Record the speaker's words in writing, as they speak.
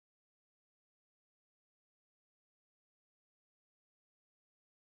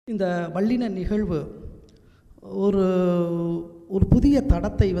இந்த வல்லின நிகழ்வு ஒரு ஒரு புதிய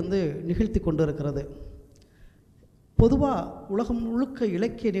தடத்தை நிகழ்த்தி கொண்டு இருக்கிறது. பொதுவாக உலகம் முழுக்க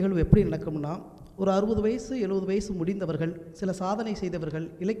இலக்கிய நிகழ்வு எப்படி நடக்கும்னா, ஒரு 60 வயசு 70 வயசு முடிந்தவர்கள், சில சாதனை செய்தவர்கள்,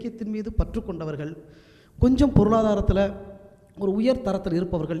 இலக்கியத்தின் மீது பற்று கொண்டவர்கள், கொஞ்சம் பொருளாதாரத்தில் ஒரு உயர் தரத்தில்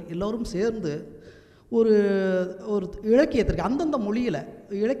இருப்பவர்கள் எல்லோரும் சேர்ந்து ஒரு ஒரு இலக்கியத்திற்கு அந்தந்த மொழியில்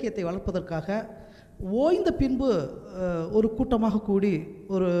இலக்கியத்தை வளர்ப்பதற்காக ஓய்ந்த பின்பு ஒரு கூட்டமாக கூடி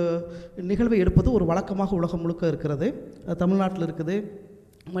ஒரு நிகழ்வை எடுப்பது ஒரு வழக்கமாக உலகம் முழுக்க இருக்கிறது. தமிழ்நாட்டில் இருக்குது,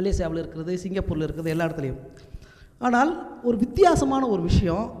 மலேசியாவில் இருக்கிறது, சிங்கப்பூரில் இருக்குது, எல்லா இடத்துலையும். ஆனால் ஒரு வித்தியாசமான ஒரு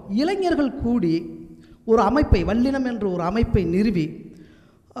விஷயம், இளைஞர்கள் கூடி ஒரு அமைப்பை, வல்லினம் என்ற ஒரு அமைப்பை நிறுவி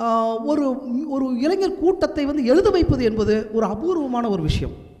ஒரு ஒரு இளைஞர் கூட்டத்தை எழுத வைப்பது என்பது ஒரு அபூர்வமான ஒரு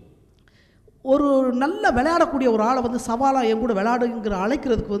விஷயம். ஒரு நல்ல விளையாடக்கூடிய ஒரு ஆளை சவாலாக என் கூட விளையாடுங்கிற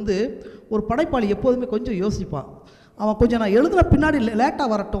அழைக்கிறதுக்கு ஒரு படைப்பாளி எப்போதுமே கொஞ்சம் யோசிப்பான். அவன் கொஞ்சம் நான் எழுதுன பின்னாடி லேட்டாக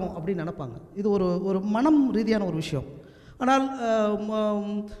வரட்டும் அப்படின்னு நினைப்பாங்க. இது ஒரு ஒரு மனம் ரீதியான ஒரு விஷயம். ஆனால்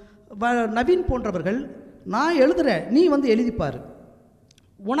நவீன் போன்றவர்கள், நான் எழுதுகிறேன், நீ எழுதிப்பார்,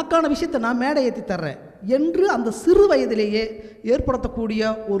 உனக்கான விஷயத்தை நான் மேடை ஏற்றி தர்றேன் என்று அந்த சிறு வயதிலேயே ஏற்படுத்தக்கூடிய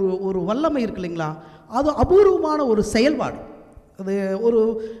ஒரு ஒரு வல்லமை இருக்கு இல்லைங்களா, அது அபூர்வமான ஒரு செயல்பாடு. அது ஒரு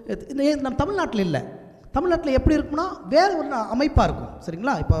நம்ம தமிழ்நாட்டில் இல்லை. தமிழ்நாட்டில் எப்படி இருக்குன்னா வேறு ஒரு அமைப்பாக இருக்கும்,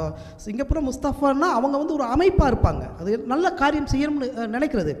 சரிங்களா. இப்போ சிங்கப்பூர் முஸ்தஃபான்னா அவங்க ஒரு அமைப்பாக இருப்பாங்க, அது நல்ல காரியம் செய்யணும்னு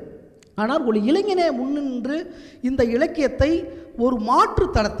நினைக்கிறது. ஆனால் ஒரு இளைஞனே முன்னின்று இந்த இலக்கியத்தை ஒரு மாற்று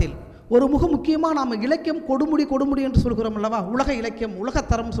தளத்தில், ஒரு முக்கியமாக நாம் இலக்கியம் கொடுமுடி என்று சொல்கிறோம் அல்லவா, உலக இலக்கியம்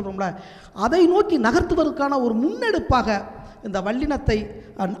உலகத்தரம் சொல்கிறோம்ல, அதை நோக்கி நகர்த்துவதற்கான ஒரு முன்னெடுப்பாக இந்த வல்லினத்தை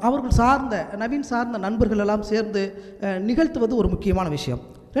அவர்கள் சார்ந்த நவீன் சார்ந்த நண்பர்கள் எல்லாம் சேர்ந்து நிகழ்த்துவது ஒரு முக்கியமான விஷயம்.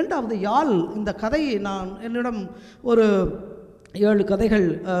 ரெண்டாவது, யாழ் இந்த கதையை நான் என்னிடம் ஒரு 7 கதைகள்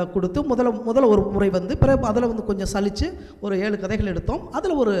கொடுத்து முதல்ல ஒரு முறை பிறகு அதில் கொஞ்சம் சலித்து ஒரு 7 கதைகள் எடுத்தோம்.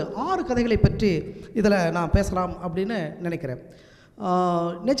 அதில் ஒரு 6 கதைகளை பற்றி இதில் நான் பேசலாம் அப்படின்னு நினைக்கிறேன்.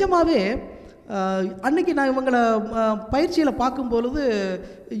 நிஜமாகவே அன்றைக்கி நான் இவங்களை பயிற்சியில் பார்க்கும்பொழுது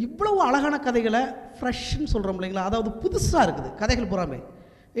இவ்வளவு அழகான கதைகளை ஃப்ரெஷ்ன்னு சொல்கிறோம் இல்லைங்களா, அதாவது புதுசாக இருக்குது கதைகள் பூராமே,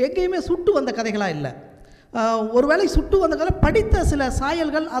 எங்கேயுமே சுட்டு வந்த கதைகளாக இல்லை. ஒருவேளை சுட்டு வந்த கதை படித்த சில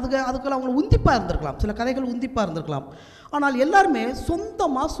சாயல்கள் அதுக்கெல்லாம் அவங்க உந்திப்பாக இருந்திருக்கலாம், சில கதைகள் உந்திப்பாக இருந்திருக்கலாம். ஆனால் எல்லாருமே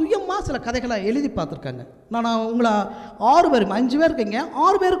சொந்தமாக சுயமாக சில கதைகளை எழுதி பார்த்துருக்காங்க. நான் உங்களை 6 பேரும் 5 பேர் இருக்கீங்க,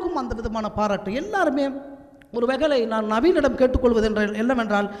 6 பேருக்கும் அந்த விதமான பாராட்டு. எல்லாருமே ஒரு வகையில் நான் நவீனிடம் கேட்டுக்கொள்வது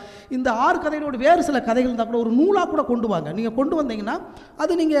என்னவென்றால், இந்த 6 கதைகளோடு வேறு சில கதைகள் இருந்தால் கூட ஒரு நூலாக கூட கொண்டு வாங்க. நீங்கள் கொண்டு வந்தீங்கன்னா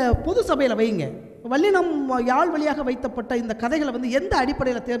அது நீங்கள் பொது சபையில் வைங்க. வல்லினம் யாழ் வழியாக வைத்தப்பட்ட இந்த கதைகளை எந்த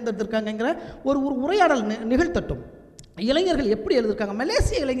அடிப்படையில் தேர்ந்தெடுத்திருக்காங்கிற ஒரு உரையாடல் நிகழ்த்தட்டும். இளைஞர்கள் எப்படி எழுதிருக்காங்க,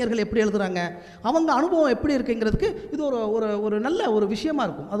 மலேசிய இளைஞர்கள் எப்படி எழுதுகிறாங்க, அவங்க அனுபவம் எப்படி இருக்குங்கிறதுக்கு இது ஒரு ஒரு ஒரு நல்ல ஒரு விஷயமா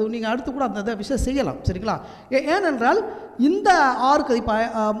இருக்கும். அது நீங்கள் அடுத்து கூட அந்த விஷயம் செய்யலாம், சரிங்களா. ஏனென்றால் இந்த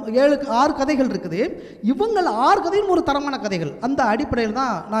 6 கதைகள் இருக்குது, இவங்கள் 6 கதையும் ஒரு தரமான கதைகள். அந்த அடிப்படையில்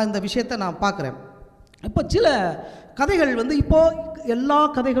தான் நான் இந்த விஷயத்தை நான் பார்க்குறேன். இப்போ சில கதைகள் இப்போது எல்லா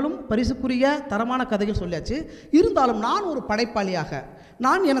கதைகளும் பரிசுக்குரிய தரமான கதைகள் சொல்லியாச்சு. இருந்தாலும் நான் ஒரு படைப்பாளியாக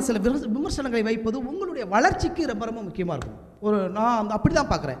நான் என சில விமர்சனங்களை வைப்பது உங்களுடைய வளர்ச்சிக்கு ரொம்ப ரொம்ப முக்கியமாக இருக்கும். நான் அப்படி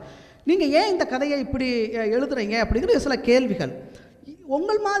தான் பார்க்குறேன். நீங்கள் ஏன் இந்த கதையை இப்படி எழுதுறீங்க அப்படிங்கிற சில கேள்விகள்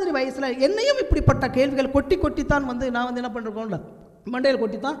உங்கள் மாதிரி வயசில் என்னையும் இப்படிப்பட்ட கேள்விகள் கொட்டித்தான் நான் என்ன பண்ணுறோம்ல மண்டையில்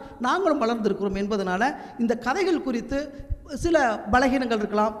கொட்டித்தான் நாங்களும் வளர்ந்துருக்கிறோம் என்பதனால இந்த கதைகள் குறித்து சில பலகீனங்கள்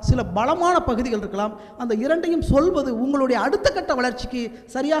இருக்கலாம், சில பலமான பகுதிகள் இருக்கலாம். அந்த இரண்டையும் சொல்வது உங்களுடைய அடுத்த கட்ட வளர்ச்சிக்கு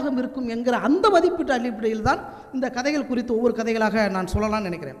சரியாக இருக்கும் என்கிற அந்த மதிப்பீட்டு அடிப்படையில் தான் இந்த கதைகள் குறித்து ஒவ்வொரு கதைகளாக நான் சொல்லலாம்னு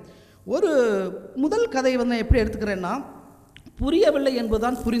நினைக்கிறேன். ஒரு முதல் கதை எப்படி எடுத்துக்கிறேன்னா, புரியவில்லை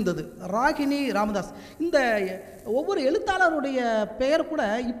என்பதுதான் புரிந்தது, ராகினி ராமதாஸ். இந்த ஒவ்வொரு எழுத்தாளருடைய பெயர் கூட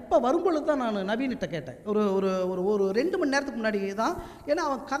இப்போ வரும்பொழுது தான் நான் நவீனிட்ட கேட்டேன். ஒரு ஒரு ஒரு 2 மணி நேரத்துக்கு முன்னாடி தான். ஏன்னா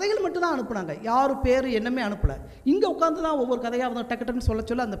அவன் கதைகள் மட்டும் தான் அனுப்புனாங்க, யார் பேர் என்னமே அனுப்பலை. இங்கே உட்காந்து தான் ஒவ்வொரு கதையாக டக்குன்னு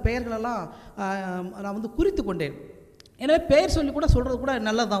சொல்ல அந்த பெயர்களெல்லாம் நான் குறித்து கொண்டேன். எனவே பெயர் சொல்லி கூட சொல்கிறது கூட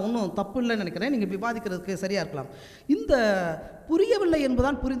நல்லதான், ஒன்றும் தப்பு இல்லைன்னு நினைக்கிறேன். நீங்கள் விவாதிக்கிறதுக்கு சரியாக இருக்கலாம். இந்த புரியவில்லை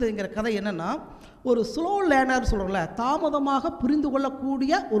என்பதுதான் புரிந்ததுங்கிற கதை என்னென்னா, ஒரு ஸ்லோ லேர்னர் சொல்கிறோம்ல, தாமதமாக புரிந்து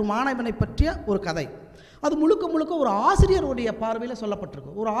கொள்ளக்கூடிய ஒரு மாணவனை பற்றிய ஒரு கதை. அது முழுக்க ஒரு ஆசிரியருடைய பார்வையில்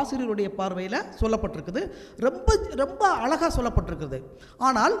சொல்லப்பட்டிருக்கு, ஒரு ஆசிரியருடைய பார்வையில் சொல்லப்பட்டிருக்குது. ரொம்ப ரொம்ப அழகாக சொல்லப்பட்டிருக்குது.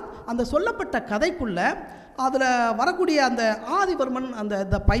 ஆனால் அந்த சொல்லப்பட்ட கதைக்குள்ளே அதில் வரக்கூடிய அந்த ஆதிவர்மன்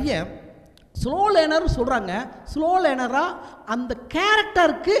அந்த பையன் ஸ்லோ லேர்னர் சொல்கிறாங்க. ஸ்லோ லேர்னராக அந்த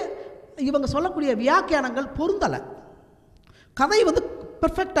கேரக்டருக்கு இவங்க சொல்லக்கூடிய வியாக்கியானங்கள் பொருந்தலை. கதை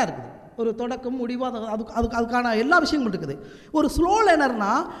பெர்ஃபெக்டாக இருக்குது, ஒரு தொடக்கம் முடிவு, அதுக்கான எல்லா விஷயங்களும் இருக்குது. ஒரு ஸ்லோ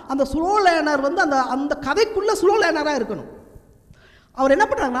லேர்னர்னா அந்த ஸ்லோ லேர்னர் அந்த அந்த கதைக்குள்ளே ஸ்லோ லேர்னராக இருக்கணும். அவர் என்ன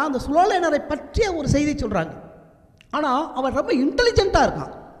பண்ணுறாங்கன்னா, அந்த ஸ்லோ லேர்னரை பற்றிய ஒரு செய்தி சொல்கிறாங்க. ஆனால் அவர் ரொம்ப இன்டெலிஜென்ட்டாக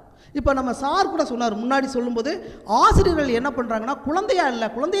இருக்கான். இப்போ நம்ம சார் கூட சொன்னார் முன்னாடி சொல்லும்போது, ஆசிரியர்கள் என்ன பண்ணுறாங்கன்னா குழந்தையா இல்லை,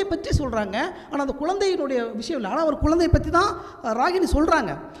 குழந்தையை பற்றி சொல்கிறாங்க, ஆனால் அந்த குழந்தையினுடைய விஷயம் இல்லை, ஆனால் ஒரு குழந்தையை பற்றி தான் ராகினி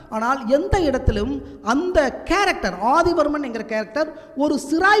சொல்கிறாங்க. ஆனால் எந்த இடத்திலும் அந்த கேரக்டர் ஆதிவர்மன் என்கிற கேரக்டர் ஒரு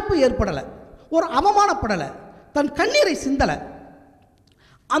சிராய்ப்பு ஏற்படலை, ஒரு அவமானப்படலை, தன் கண்ணீரை சிந்தலை.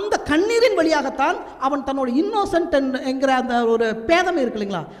 அந்த கண்ணீரின் வழியாகத்தான் அவன் தன்னோட இன்னோசன்ட் என்கிற அந்த ஒரு பேதமை இருக்கு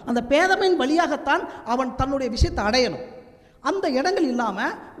இல்லைங்களா, அந்த பேதமையின் வழியாகத்தான் அவன் தன்னுடைய விஷயத்தை அடையணும். அந்த இடங்கள்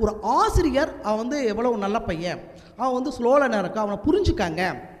இல்லாமல் ஒரு ஆசிரியர் அவன் வந்து எவ்வளோ நல்ல பையன், அவன் வந்து ஸ்லோ லேர்னர் இருக்கு, அவனை புரிஞ்சுக்காங்க,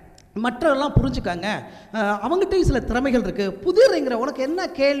 மற்றவெல்லாம் புரிஞ்சுக்காங்க, அவங்ககிட்டையும் சில திறமைகள் இருக்குது, புதிர்ங்கிற உனக்கு என்ன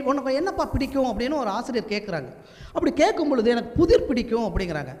உனக்கு என்னப்பா பிடிக்கும் அப்படின்னு ஒரு ஆசிரியர் கேட்குறாங்க. அப்படி கேட்கும் பொழுது எனக்கு புதிர் பிடிக்கும்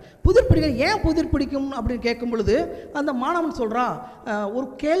அப்படிங்கிறாங்க. புதிர் பிடிக்கும், ஏன் புதிர் பிடிக்கும் அப்படின்னு கேட்கும் பொழுது அந்த மாணவன் சொல்கிறான், ஒரு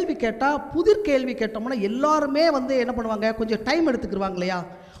கேள்வி கேட்டால், புதிர் கேள்வி கேட்டோம்னா எல்லாருமே வந்து என்ன பண்ணுவாங்க, கொஞ்சம் டைம் எடுத்துக்கிடுவாங்க இல்லையா,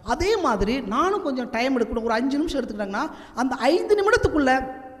 அதே மாதிரி நானும் கொஞ்சம் டைம் எடுக்கணும், ஒரு 5 நிமிஷம் எடுத்துக்கிட்டாங்கன்னா அந்த 5 நிமிடத்துக்குள்ளே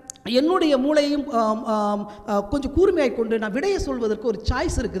என்னுடைய மூளையும் கொஞ்சம் கூர்மையாய் கொண்டு நான் விடையை சொல்வதற்கு ஒரு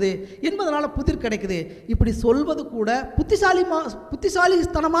சாய்ஸ் இருக்குது என்பதனால் புதிர் கிடைக்குது. இப்படி சொல்வது கூட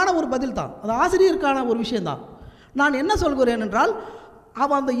புத்திசாலித்தனமான ஒரு பதில் தான், அது ஆசிரியருக்கான ஒரு விஷயந்தான். நான் என்ன சொல்கிறேன் என்றால்,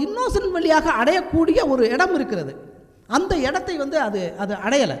 அவன் அந்த இன்னோசன்ட் வழியாக அடையக்கூடிய ஒரு இடம் இருக்கிறது, அந்த இடத்தை வந்து அது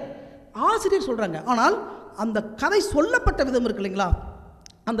அடையலை, ஆசிரியர் சொல்கிறாங்க. ஆனால் அந்த கதை சொல்லப்பட்ட விதம் இருக்கு இல்லைங்களா,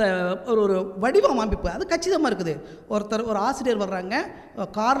 அந்த ஒரு வடிவம் அமைப்பு அது கச்சிதமாக இருக்குது. ஒரு ஆசிரியர் வர்றாங்க,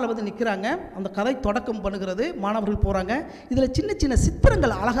 காரில் வந்து நிற்கிறாங்க, அந்த கதை தொடக்கம் பண்ணுகிறது, மாணவர்கள் போகிறாங்க. இதில் சின்ன சின்ன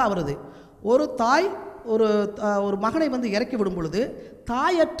சித்திரங்கள் அழகாக வருது. ஒரு தாய் ஒரு மகனை வந்து இறக்கி விடும் பொழுது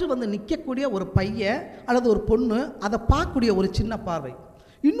தாயற்று வந்து நிற்கக்கூடிய ஒரு பையன் அல்லது ஒரு பொண்ணு அதை பார்க்கக்கூடிய ஒரு சின்ன பார்வை.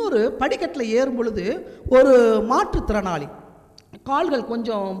 இன்னொரு படிக்கட்டில் ஏறும் பொழுது ஒரு மாற்றுத்திறனாளி, கால்கள்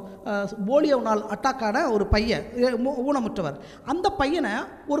கொஞ்சம் போலியோனால் அட்டாக்கான ஒரு பையன், ஊனமுற்றவர், அந்த பையனை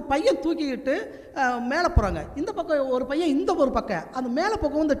ஒரு பையன் தூக்கிக்கிட்டு மேலே போகிறாங்க. இந்த பக்கம் ஒரு பையன், இந்த ஒரு பக்கம், அந்த மேலே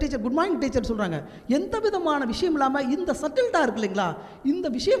பக்கம் வந்து டீச்சர் குட் மார்னிங் டீச்சர் சொல்கிறாங்க. எந்த விதமான விஷயம் இல்லாமல் இந்த சட்டில்டாக இருக்கு இல்லைங்களா, இந்த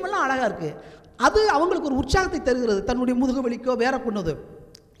விஷயமெல்லாம் அழகாக இருக்குது. அது அவங்களுக்கு ஒரு உற்சாகத்தை தருகிறது, தன்னுடைய முதுகு வலிக்கோ வேற கொண்டது.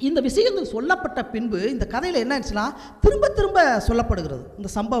 இந்த விஷயங்கள் சொல்லப்பட்ட பின்பு இந்த கதையில் என்ன ஆச்சுன்னா திரும்ப திரும்ப சொல்லப்படுகிறது இந்த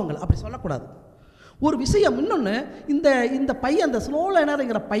சம்பவங்கள். அப்படி சொல்லக்கூடாது. ஒரு விஷயம் இன்னொன்று, இந்த பையன், அந்த ஸ்லோ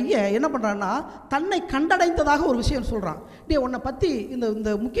லேர்னர்ங்கிற பையன் என்ன பண்ணுறான்னா தன்னை கண்டடைந்ததாக ஒரு விஷயம் சொல்கிறான். உன்னை பற்றி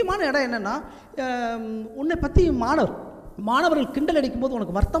இந்த முக்கியமான இடம் என்னென்னா, உன்னை பற்றி மாணவர்கள் கிண்டல் அடிக்கும் போது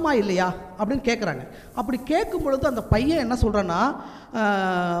உனக்கு வருத்தமாக இல்லையா அப்படின்னு கேட்குறாங்க. அப்படி கேட்கும் பொழுது அந்த பையன் என்ன சொல்கிறான்னா,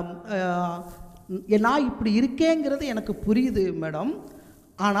 நான் இப்படி இருக்கேங்கிறது எனக்கு புரியுது மேடம்,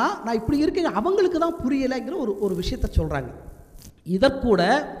 ஆனால் நான் இப்படி இருக்கேன் அவங்களுக்கு தான் புரியலைங்கிற ஒரு விஷயத்த சொல்கிறாங்க. இதற்கூட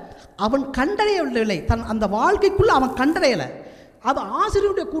அவன் கண்டடையவில்லை, அந்த வாழ்க்கைக்குள்ளே அவன் கண்டடையலை. அது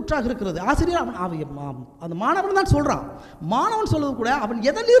ஆசிரியருடைய கூற்றாக இருக்கிறது. ஆசிரியர் அந்த மாணவன் தான் சொல்கிறான். மாணவன் சொல்வது கூட அவன்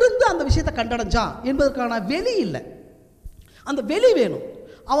எதிலிருந்து அந்த விஷயத்தை கண்டடைஞ்சான் என்பதற்கான வெளி இல்லை, அந்த வெளி வேணும்.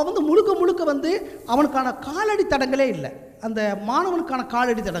 அவன் வந்து முழுக்க வந்து அவனுக்கான காலடி தடங்களே இல்லை, அந்த மாணவனுக்கான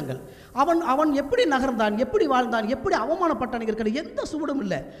காலடி தடங்கள். அவன் எப்படி நகர்ந்தான், எப்படி வாழ்ந்தான், எப்படி அவமானப்பட்டான் இருக்கிற எந்த சுவடும்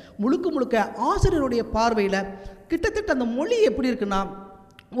இல்லை. முழுக்க ஆசிரியருடைய பார்வையில் கிட்டத்தட்ட அந்த மொழி எப்படி இருக்குன்னா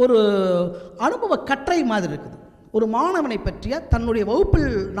ஒரு அனுபவ கற்றை மாதிரி இருக்குது. ஒரு மாணவனை பற்றிய தன்னுடைய வகுப்பில்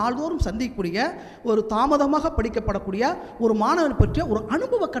நாள்தோறும் சந்திக்கக்கூடிய ஒரு தாமதமாக படிக்கப்படக்கூடிய ஒரு மாணவனை பற்றிய ஒரு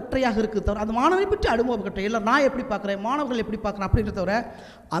அனுபவ கற்றையாக இருக்குது தவிர அந்த மாணவனை பற்றி அனுபவ கற்றை இல்லை, நான் எப்படி பார்க்குறேன், மாணவர்கள் எப்படி பார்க்குறேன் அப்படிங்கிறத தவிர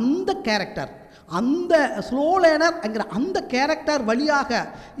அந்த கேரக்டர், அந்த ஸ்லோ லேர்னர்ங்கிற அந்த கேரக்டர் வழியாக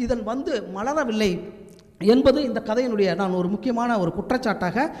இதன் வந்து மலரவில்லை என்பது இந்த கதையினுடைய நான் ஒரு முக்கியமான ஒரு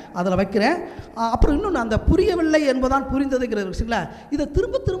குற்றச்சாட்டாக அதில் வைக்கிறேன். அப்புறம் இன்னொன்று, அந்த புரியவில்லை என்பதான் புரிந்ததுங்கிற விஷயங்கள இதை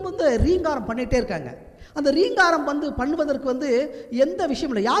திரும்ப வந்து ரீங்காரம் பண்ணிகிட்டே இருக்காங்க. அந்த ரீங்காரம் வந்து பண்ணுவதற்கு வந்து எந்த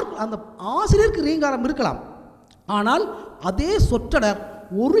விஷயம் இல்லை. யாருக்கு அந்த ஆசிரியருக்கு ரீங்காரம் இருக்கலாம், ஆனால் அதே சொற்றொடர்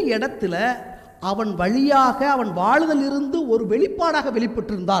ஒரு இடத்துல அவன் வழியாக அவன் வாழுதலிருந்து ஒரு வெளிப்பாடாக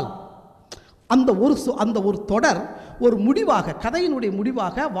வெளிப்பட்டிருந்தால் அந்த ஒரு தொடர் ஒரு முடிவாக, கதையினுடைய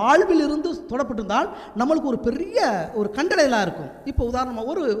முடிவாக வாழ்விலிருந்து தொடப்பட்டிருந்தால் நம்மளுக்கு ஒரு பெரிய ஒரு கண்டடையலாக இருக்கும். இப்போ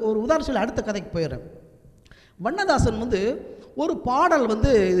உதாரணமாக ஒரு உதாரணம் சொல்லி அடுத்த கதைக்கு போயிடுறேன். வண்ணதாசன் வந்து ஒரு பாடல்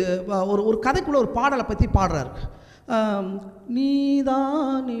வந்து ஒரு கதைக்குள்ளே ஒரு பாடலை பற்றி பாடுறார்.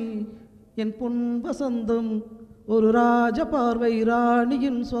 நீதானே என் பொன் வசந்தம், ஒரு ராஜ பார்வை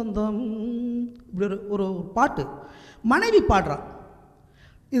ராணியின் சொந்தம், இப்படி ஒரு பாட்டு மனைவி பாடுறான்.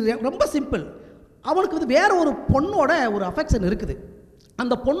 இது ரொம்ப சிம்பிள். அவனுக்கு வந்து வேற ஒரு பொண்ணோட ஒரு அஃபெக்ஷன் இருக்குது,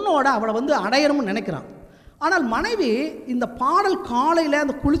 அந்த பொண்ணோட அவளை வந்து அடையணும்னு நினைக்கிறான். ஆனால் மனைவி இந்த பாடல் காலையில்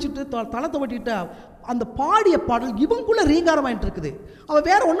அந்த குளிச்சுட்டு தலை துவட்டிட்டு அந்த பாடிய பாடல் இவங்குள்ளே ரீங்காரம் ஆகிட்டு இருக்குது. அவள்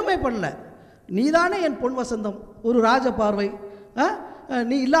வேற ஒன்றுமே பண்ணல. நீதானே என் பொன் வசந்தம், ஒரு ராஜ பார்வை,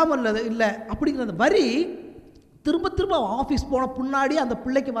 நீ இல்லாமல் இல்லை அப்படிங்கிற அந்த வரி திரும்ப திரும்ப ஆஃபீஸ் போன பின்னாடி அந்த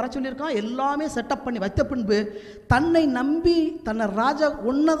பிள்ளைக்கு வர சொல்லியிருக்கான். எல்லாமே செட்டப் பண்ணி வைத்த பின்பு தன்னை நம்பி தன்னை ராஜா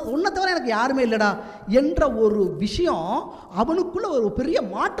ஒன்றை தவிர எனக்கு யாருமே இல்லைடா என்ற ஒரு விஷயம் அவனுக்குள்ள ஒரு பெரிய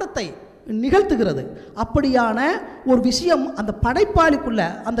மாற்றத்தை நிகழ்த்துகிறது. அப்படியான ஒரு விஷயம் அந்த படைப்பாளிக்குள்ள,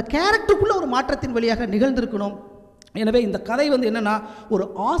 அந்த கேரக்டருக்குள்ள ஒரு மாற்றத்தின் வழியாக நிகழ்ந்திருக்கணும். எனவே இந்த கதை வந்து என்னென்னா ஒரு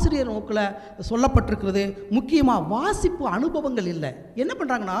ஆசிரியர் நோக்கில் சொல்லப்பட்டிருக்கிறது. முக்கியமாக வாசிப்பு அனுபவங்கள் இல்லை. என்ன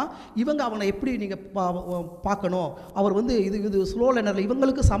பண்ணுறாங்கன்னா, இவங்க அவனை எப்படி நீங்கள் பார்க்கணும், அவர் வந்து இது ஸ்லோ லேர்னரில்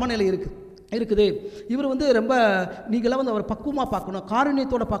இவங்களுக்கு சமநிலை இருக்குது, இவர் வந்து ரொம்ப நீங்களாம் வந்து அவர் பக்குவமாக பார்க்கணும்,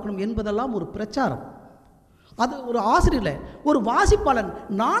 காருண்யத்தோடு பார்க்கணும் என்பதெல்லாம் ஒரு பிரச்சாரம். அது ஒரு ஆசிரியர், ஒரு வாசிப்பாளன்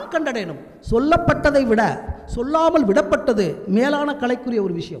நான் கண்டடையணும். சொல்லப்பட்டதை விட சொல்லாமல் விடப்பட்டது மேலான கலைக்குரிய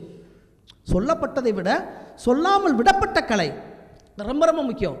ஒரு விஷயம். சொல்லப்பட்டதை விட சொல்லாமல் விடப்பட்ட கலை ரொம்ப ரொம்ப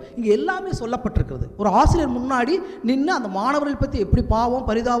முக்கியம். இங்கே எல்லாமே சொல்லப்பட்டிருக்கிறது. ஒரு ஆசிரியர் முன்னாடி நின்று அந்த மாணவர்கள் பற்றி எப்படி பாவம்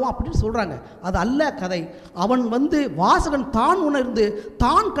பரிதாபம் அப்படின்னு சொல்கிறாங்க. அது அல்ல கதை. அவன் வந்து வாசகன் தான் உணர்ந்து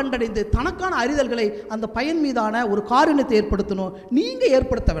தான் கண்டடைந்து தனக்கான அறிதல்களை அந்த பையன் மீதான ஒரு காரியத்தை ஏற்படுத்தணும். நீங்கள்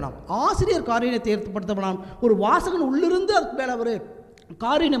ஏற்படுத்த வேணாம், ஆசிரியர் காரியத்தை ஏற்படுத்த வேணாம். ஒரு வாசகன் உள்ளிருந்து அதுக்கு மேலே ஒரு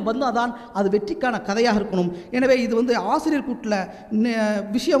காரியம் வந்தால் தான் அது வெற்றிக்கான கதையாக இருக்கணும். எனவே இது வந்து ஆசிரியர் கூட்டில்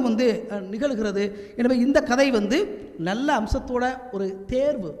விஷயம் வந்து நிகழ்கிறது. எனவே இந்த கதை வந்து நல்ல அம்சத்தோட ஒரு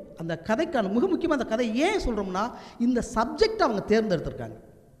தேர்வு. அந்த கதைக்கான மிக முக்கியமாக அந்த கதை ஏன் சொல்கிறோம்னா, இந்த சப்ஜெக்ட் அவங்க தேர்ந்தெடுத்திருக்காங்க.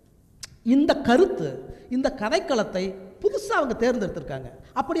 இந்த கருத்து, இந்த கதைக்களத்தை புதுசாக அவங்க தேர்ந்தெடுத்திருக்காங்க.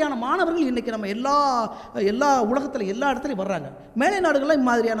 அப்படியான மாணவர்கள் இன்றைக்கி நம்ம எல்லா உலகத்தில் எல்லா இடத்துலையும் வர்றாங்க. மேலை நாடுகளில்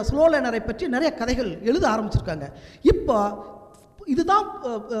இம்மாதிரியான ஸ்லோ லேர்னரை பற்றி நிறைய கதைகள் எழுத ஆரம்பிச்சிருக்காங்க. இப்போ இதுதான்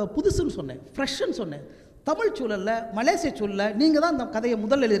புதுசுன்னு சொன்னேன், ஃப்ரெஷ்ஷுன்னு சொன்னேன். தமிழ் சூழலில், மலேசிய சூழலில் நீங்கள் தான் இந்த கதையை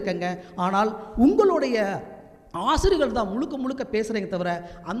முதல் எழுதியிருக்கங்க. ஆனால் உங்களுடைய ஆசிரியர்கள் தான் முழுக்க பேசுகிறீங்க தவிர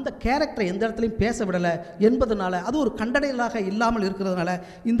அந்த கேரக்டரை எந்த இடத்துலையும் பேச விடலை என்பதனால, அது ஒரு கண்டடையலாக இல்லாமல் இருக்கிறதுனால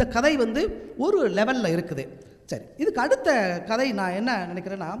இந்த கதை வந்து ஒரு லெவலில் இருக்குது. சரி, இதுக்கு அடுத்த கதை நான் என்ன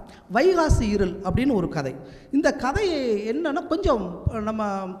நினைக்கிறேன்னா, வைகாசி இருள் அப்படின்னு ஒரு கதை. இந்த கதை என்னன்னா கொஞ்சம் நம்ம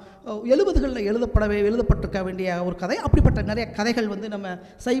 70களில் எழுதப்பட்டிருக்க வேண்டிய ஒரு கதை. அப்படிப்பட்ட நிறைய கதைகள் வந்து நம்ம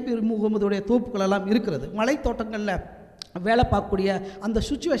சைபீர் முகமதுடைய தொகுப்புகளெல்லாம் இருக்கிறது. மலை தோட்டங்களில் வேலை பார்க்கக்கூடிய அந்த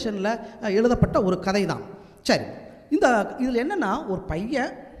சுச்சுவேஷனில் எழுதப்பட்ட ஒரு கதை தான். சரி, இதில் என்னென்னா, ஒரு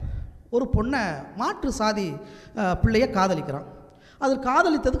பையன் ஒரு பொண்ணை மாற்று சாதி பிள்ளையை காதலிக்கிறான். அது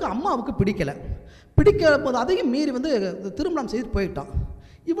காதலித்ததுக்கு அம்மாவுக்கு பிடிக்கல போது அதையும் மீறி வந்து திருமணம் செய்து போயிட்டான்.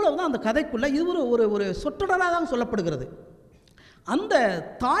 இவ்வளவு தான் அந்த கதைக்குள்ளே. இது ஒரு சொற்றொடராக தான் சொல்லப்படுகிறது. அந்த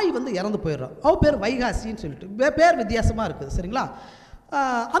தாய் வந்து இறந்து போயிடுறான். அவள் பேர் வைகாசின்னு சொல்லிட்டு பேர் வித்தியாசமாக இருக்குது. சரிங்களா?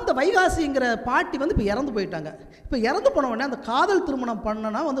 அந்த வைகாசிங்கிற பாட்டி வந்து இப்போ இறந்து போயிட்டாங்க. இப்போ இறந்து போன உடனே அந்த காதல் திருமணம்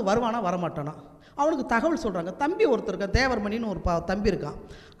பண்ணனா வந்து வருவானா வரமாட்டானா அவனுக்கு தகவல் சொல்கிறாங்க. தம்பி ஒருத்தர் இருக்கான், தேவர்மணின்னு ஒரு தம்பி இருக்கான்.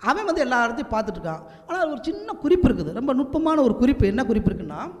 அவன் வந்து எல்லா இடத்தையும் பார்த்துட்ருக்கான். ஆனால் ஒரு சின்ன குறிப்பு இருக்குது, ரொம்ப நுட்பமான ஒரு குறிப்பு. என்ன குறிப்பு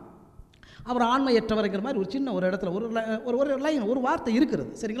இருக்குன்னா, அவர் ஆண்மையற்றவர்ங்கிற மாதிரி ஒரு சின்ன ஒரு இடத்துல ஒரு லைன், ஒரு வார்த்தை இருக்கிறது.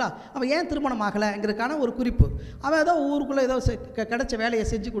 சரிங்களா? அவன் ஏன் திருமணம் ஆகலைங்கிறதுக்கான ஒரு குறிப்பு. அவன் ஏதோ ஊருக்குள்ளே ஏதோ கிடைச்ச வேலையை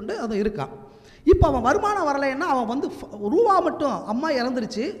செஞ்சு கொண்டு அது இருக்கான். இப்போ அவன் வருமானம் வரலைன்னா அவன் வந்து ரூபா மட்டும், அம்மா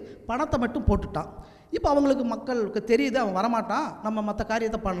இறந்துருச்சு, பணத்தை மட்டும் போட்டுட்டான். இப்போ அவங்களுக்கு மக்களுக்கு தெரியுது அவன் வரமாட்டான், நம்ம மற்ற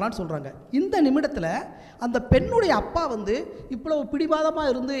காரியத்தை பண்ணலான்னு சொல்கிறாங்க. இந்த நிமிடத்தில் அந்த பெண்ணுடைய அப்பா வந்து இவ்வளவு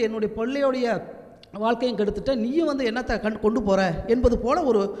பிடிவாதமாக இருந்து என்னுடைய பிள்ளையோடைய வாழ்க்கையும் கெடுத்துட்ட, நீயும் வந்து என்னத்தை கொண்டு போகிற என்பது போல்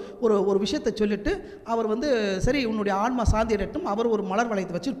ஒரு விஷயத்தை சொல்லிவிட்டு அவர் வந்து சரி உன்னுடைய ஆன்மா சாந்தி அடையட்டும், அவர் ஒரு மலர்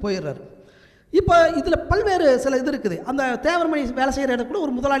வளையத்தை வச்சுட்டு போயிடுறாரு. இப்போ இதில் பல்வேறு சில இது இருக்குது. அந்த தேவர்மணி வேலை செய்கிற இடத்துல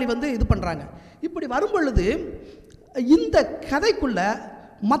ஒரு முதலாளி வந்து இது பண்ணுறாங்க. இப்படி வரும் பொழுது இந்த கதைக்குள்ளே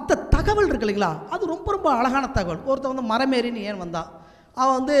மற்ற தகவல் இருக்கு இல்லைங்களா, அது ரொம்ப ரொம்ப அழகான தகவல். ஒருத்தன் வந்து மரமேறின்னு ஏன் வந்தான்,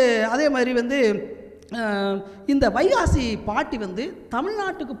 அவன் வந்து அதே மாதிரி வந்து இந்த வைகாசி பாட்டி வந்து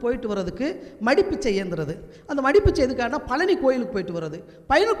தமிழ்நாட்டுக்கு போயிட்டு வர்றதுக்கு மடிப்பிச்சை ஏந்துறது. அந்த மடிப்பிச்சை எதுக்கான பழனி கோயிலுக்கு போயிட்டு வர்றது.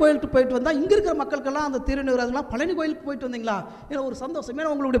 பழனி கோயிலுக்கு போயிட்டு வந்தால் இங்கே இருக்கிற மக்களுக்கெல்லாம் அந்த திருநீரெல்லாம் பழனி கோயிலுக்கு போயிட்டு வந்தீங்களா ஏன்னா ஒரு சந்தோஷம்,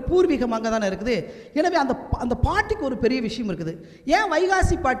 ஏன்னா உங்களுடைய பூர்வீகம் அங்கே தானே இருக்குது. எனவே அந்த பாட்டிக்கு ஒரு பெரிய விஷயம் இருக்குது. ஏன்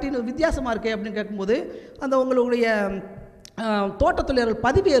வைகாசி பாட்டின்னு வித்தியாசமாக இருக்கே அப்படின்னு கேட்கும்போது, அந்த உங்களுடைய தோட்ட தொழிலாளர்கள்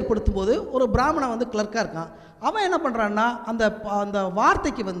பதிவு ஏற்படுத்தும் போது ஒரு பிராமணன் வந்து கிளர்க்காக இருக்கான். அவன் என்ன பண்ணுறான்னா அந்த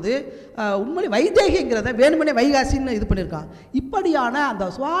வார்த்தைக்கு வந்து உண்மையிலே வைதேகிங்கிறத வேணுமனே வைகாசின்னு இது பண்ணியிருக்கான். இப்படியான அந்த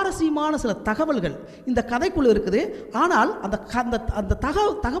சுவாரஸ்யமான சில தகவல்கள் இந்த கதைக்குள்ளே இருக்குது. ஆனால் அந்த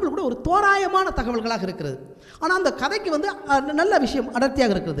தகவல் கூட ஒரு தோராயமான தகவல்களாக இருக்கிறது. ஆனால் அந்த கதைக்கு வந்து நல்ல விஷயம்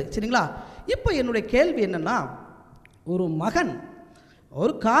அடர்த்தியாக இருக்கிறது. சரிங்களா? இப்போ என்னுடைய கேள்வி என்னென்னா, ஒரு மகன்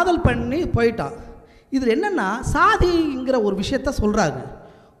ஒரு காதல் பண்ணி போயிட்டான். இதில் என்னென்னா சாதிங்கிற ஒரு விஷயத்த சொல்கிறாங்க.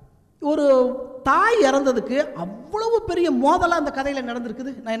 ஒரு தாய் இறந்ததுக்கு அவ்வளவு பெரிய மோதலாக அந்த கதையில்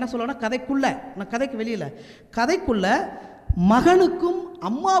நடந்திருக்குது. நான் என்ன சொல்லுவேன்னா, கதைக்குள்ளே, நான் கதைக்கு வெளியில், கதைக்குள்ளே மகனுக்கும்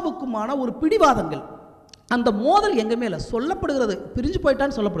அம்மாவுக்குமான ஒரு பிடிவாதங்கள், அந்த மோதல் எங்கேயுமே இல்லை, சொல்லப்படுகிறது பிரிஞ்சு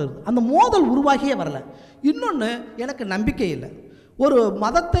போயிட்டான்னு சொல்லப்படுகிறது. அந்த மோதல் உருவாகியே வரல. இன்னொன்று, எனக்கு நம்பிக்கை இல்லை. ஒரு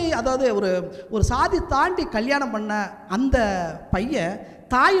மதத்தை, அதாவது ஒரு சாதி தாண்டி கல்யாணம் பண்ண அந்த பையன்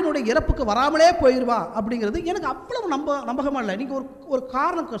தாயினுடைய இறப்புக்கு வராமலே போயிடுவான் அப்படிங்கிறது எனக்கு அவ்வளவு நம்பகமாக இல்லை. நீங்கள் ஒரு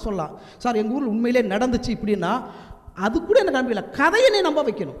காரணம் சொல்லலாம், சார் எங்கள் ஊரில் உண்மையிலே நடந்துச்சு இப்படின்னா, அது கூட எனக்கு நம்பிக்கை. கதையினை நம்ப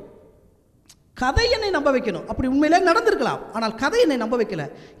வைக்கணும், கதையினை நம்ப வைக்கணும். அப்படி உண்மையிலே நடந்திருக்கலாம், ஆனால் கதையினை நம்ப வைக்கல.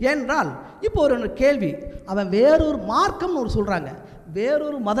 ஏனென்றால் இப்போ ஒரு கேள்வி, அவன் வேறொரு மார்க்கம்னு ஒரு சொல்கிறாங்க,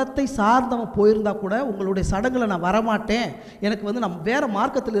 வேறொரு மதத்தை சார்ந்தவன் போயிருந்தா கூட உங்களுடைய சடங்குல நான் வரமாட்டேன், எனக்கு வந்து நான் வேறு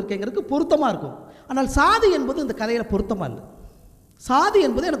மார்க்கத்தில் இருக்கேங்கிறதுக்கு பொருத்தமாக இருக்கும். ஆனால் சாதி என்பது இந்த கதையில் பொருத்தமாக இல்லை. சாதி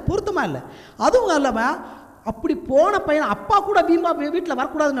என்பது எனக்கு பொருத்தமாக இல்லை. அதுவும் இல்லாமல் அப்படி போன பையன் அப்பா கூட வீட்டில்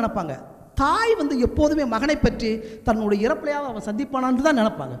வரக்கூடாதுன்னு நினைப்பாங்க. தாய் வந்து எப்போதுமே மகனை பற்றி தன்னுடைய இறப்பிலையாவது அவன் சந்திப்பானான்னு தான்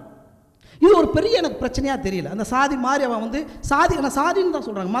நினைப்பாங்க. இது ஒரு பெரிய எனக்கு பிரச்சனையாக தெரியல. அந்த சாதி மாதிரி அவன் வந்து ஆனால் சாதின்னு தான்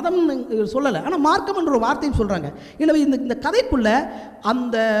சொல்கிறாங்க, மதம்னு சொல்லலை. ஆனால் மார்க்கம் என்ற ஒரு வார்த்தையும் சொல்கிறாங்க. எனவே இந்த கதைக்குள்ளே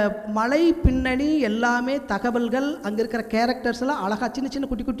அந்த மலை பின்னணி எல்லாமே தகவல்கள், அங்கே இருக்கிற கேரக்டர்ஸ் எல்லாம் அழகாக சின்ன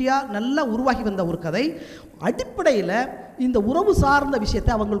சின்ன குட்டி குட்டியாக நல்லா உருவாகி வந்த ஒரு கதை. அடிப்படையில் இந்த உறவு சார்ந்த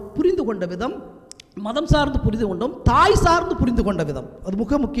விஷயத்தை அவங்க புரிந்து கொண்ட விதம், மதம் சார்ந்து புரிந்து கொண்டோம், தாய் சார்ந்து புரிந்து கொண்ட விதம், அது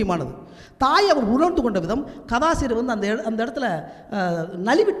மிக முக்கியமானது. தாய் அவர் உணர்ந்து கொண்ட விதம் கதாசிரியர் வந்து அந்த இடத்துல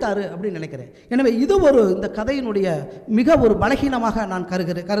நலிவிட்டார் அப்படின்னு நினைக்கிறேன். எனவே இது இந்த கதையினுடைய மிக ஒரு பலகீனமாக நான்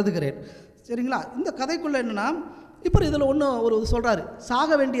கருதுகிறேன். சரிங்களா? இந்த கதைக்குள்ளே என்னென்னா, இப்போ இதில் ஒரு சொல்கிறாரு, சாக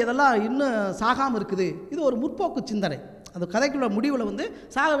வேண்டியதெல்லாம் இன்னும் சாகாமல் இருக்குது. இது ஒரு முற்போக்கு சிந்தனை. அந்த கதைக்குள்ள முடிவில் வந்து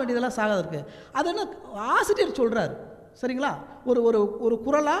சாக வேண்டியதெல்லாம் சாகாத இருக்குது. அது என்ன ஆசிரியர் சொல்கிறார், சரிங்களா? ஒரு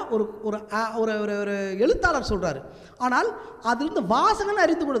குரலாக ஒரு எழுத்தாளர் சொல்கிறார். ஆனால் அதிலிருந்து வாசகனை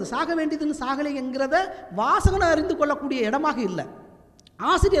அறிந்து கொள்வது, சாக வேண்டியதுன்னு சாகலைங்கிறத வாசகனை அறிந்து கொள்ளக்கூடிய இடமாக இல்லை.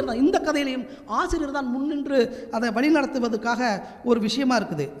 ஆசிரியர் தான் இந்த கதையிலையும் ஆசிரியர் தான் முன்னின்று அதை வழிநடத்துவதற்காக ஒரு விஷயமா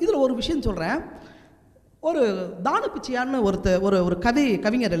இருக்குது. இதில் ஒரு விஷயம் சொல்கிறேன். ஒரு தானு பிச்சையான்னு ஒரு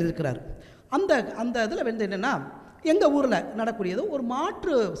கவிஞர் எழுதியிருக்கிறார். அந்த இதில் வந்து என்னென்னா, எங்கள் ஊரில் நடக்கூடியது, ஒரு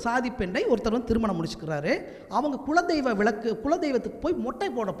மாற்று சாதி பெண்ணை ஒருத்தர் வந்து திருமணம் முடிச்சுக்கிறாரு. அவங்க குலதெய்வத்துக்கு போய் மொட்டை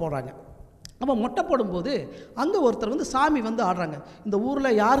போடுறாங்க. அப்போ மொட்டை போடும்போது அங்கே ஒருத்தர் வந்து சாமி வந்து ஆடுறாங்க. இந்த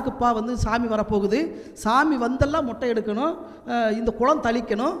ஊரில் யாருக்குப்பா வந்து சாமி வரப்போகுது, சாமி வந்தெல்லாம் மொட்டை எடுக்கணும், இந்த குளம்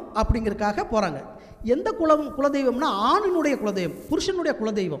தளிக்கணும் அப்படிங்கிறதுக்காக போகிறாங்க. எந்த குலதெய்வம்னா ஆணினுடைய குலதெய்வம், புருஷனுடைய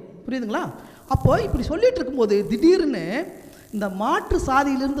குலதெய்வம். புரியுதுங்களா? அப்போ இப்படி சொல்லிட்டு இருக்கும்போது திடீர்னு இந்த மாற்று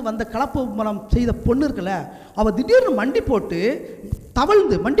சாதியிலிருந்து வந்த கலப்பு மனம் செய்த பொண்ணு இருக்குல்ல, அவள் திடீர்னு மண்டி போட்டு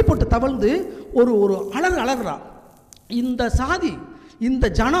தவழ்ந்து ஒரு அலறான். இந்த சாதி, இந்த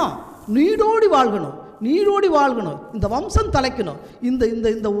ஜனம் நீடோடி வாழ்கணும், இந்த வம்சம் தலைக்கணும்,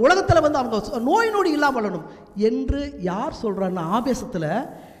 இந்த உலகத்தில் வந்து அவங்க நோய் நொடி இல்லாமல் வாழணும் என்று யார் சொல்கிறான்னு ஆவேசத்தில்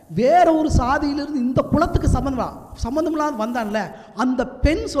வேற ஒரு சாதியிலிருந்து இந்த குலத்துக்கு சம்மந்தமில்லாத வந்தான்ல அந்த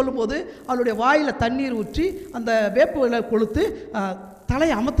பெண் சொல்லும்போது அவளுடைய வாயில் தண்ணீர் ஊற்றி அந்த வேப்புகளை கொளுத்து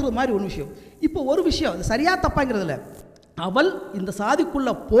தலையை அமர்த்துறது மாதிரி ஒரு விஷயம். இப்போ ஒரு விஷயம், அது சரியா தப்பாங்கிறதுல, அவள் இந்த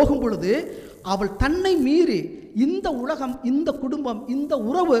சாதிக்குள்ளே போகும் பொழுது அவள் தன்னை மீறி இந்த உலகம், இந்த குடும்பம், இந்த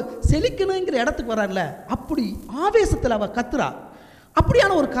உறவு செழிக்கணுங்கிற இடத்துக்கு வரான்ல, அப்படி ஆவேசத்தில் அவள் கத்துறா.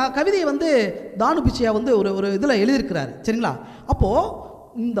 அப்படியான ஒரு கவிதையை வந்து தானு பிச்சையா வந்து ஒரு இதில் எழுதியிருக்கிறாரு. சரிங்களா? அப்போது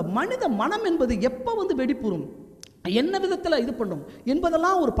இந்த மனித மனம் என்பது எப்போ வந்து வெடிப்புறும், என்ன விதத்தில் இது பண்ணும்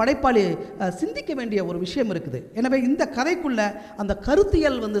என்பதெல்லாம் ஒரு படைப்பாளி சிந்திக்க வேண்டிய ஒரு விஷயம் இருக்குது. எனவே இந்த கதைக்குள்ள அந்த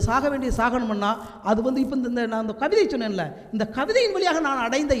கருத்தியல் வந்து சாகணும்னா அது வந்து இப்போ நான் அந்த கவிதை சொன்னேன்ல, இந்த கவிதையின் வழியாக நான்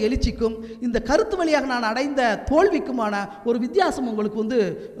அடைந்த எழுச்சிக்கும் இந்த கருத்து வழியாக நான் அடைந்த தோல்விக்குமான ஒரு வித்தியாசம் உங்களுக்கு வந்து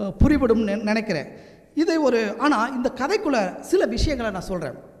புரிபடும் நினைக்கிறேன். இதை ஆனால் இந்த கதைக்குள்ள சில விஷயங்களை நான்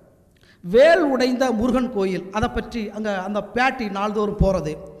சொல்கிறேன். வேல் உடைந்த முருகன் கோயில், அதை பற்றி அங்கே அந்த பேட்டி நாள்தோறும்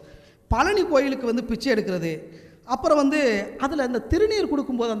போகிறது, பழனி கோயிலுக்கு வந்து பிச்சை எடுக்கிறது, அப்புறம் வந்து அதில் இந்த திருநீர்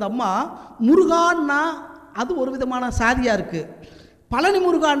கொடுக்கும்போது அந்த அம்மா முருகான்னா அது ஒரு விதமான சாதியாக இருக்குது, பழனி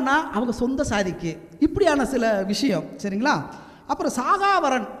முருகான்னா அவங்க சொந்த சாதிக்கு, இப்படியான சில விஷயம். சரிங்களா? அப்புறம்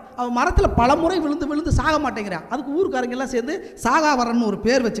சாகாவரன், அவன் மரத்தில் பல முறை விழுந்து சாக மாட்டேங்கிறான், அதுக்கு ஊருக்காரங்கெல்லாம் சேர்ந்து சாகாவரன் ஒரு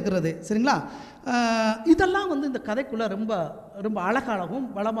பேர் வச்சுக்கிறது. சரிங்களா? இதெல்லாம் வந்து இந்த கதைக்குள்ளே ரொம்ப ரொம்ப அழகாகவும்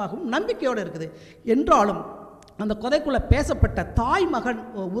வளமாகவும் நம்பிக்கையோடு இருக்குது. என்றாலும் அந்த கதைக்குள்ளே பேசப்பட்ட தாய் மகன்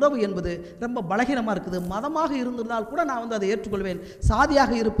உறவு என்பது ரொம்ப பலகீனமாக இருக்குது. மதமாக இருந்திருந்தால் கூட நான் வந்து அதை ஏற்றுக்கொள்வேன்,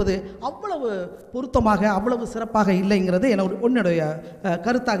 சாதியாக இருப்பது அவ்வளவு பொருத்தமாக அவ்வளவு சிறப்பாக இல்லைங்கிறது என்னுடைய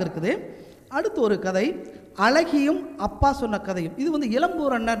கருத்தாக இருக்குது. அடுத்து ஒரு கதை, அழகியும் அப்பா சொன்ன கதையும். இது வந்து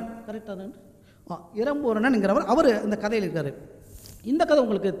இளம்பூரணன், கரெக்டான இளம்பூரணன்ங்கிறவர் அவர் இந்த கதையில் இருக்கார். இந்த கதை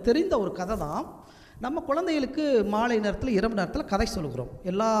உங்களுக்கு தெரிந்த ஒரு கதை தான். நம்ம குழந்தைகளுக்கு மாலை நேரத்தில் இரவு நேரத்தில் கதை சொல்லுகிறோம்.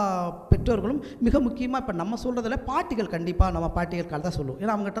 எல்லா பெற்றோர்களும் மிக முக்கியமாக இப்போ நம்ம சொல்கிறதில் பாட்டிகள் கண்டிப்பாக நம்ம பாட்டிகள் கதை சொல்லுவோம்.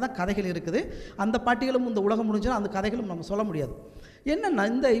 ஏன்னா அவங்ககிட்ட தான் கதைகள் இருக்குது. அந்த பாட்டிகளும் இந்த உலகம் முடிஞ்சாலும் அந்த கதைகளும் நம்ம சொல்ல முடியாது. என்னென்னா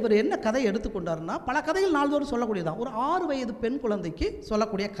இவர் என்ன கதை எடுத்துக்கொண்டாருன்னா, பல கதைகள் நாள்தோறும் சொல்லக்கூடியதான். ஒரு 6 வயது பெண் குழந்தைக்கு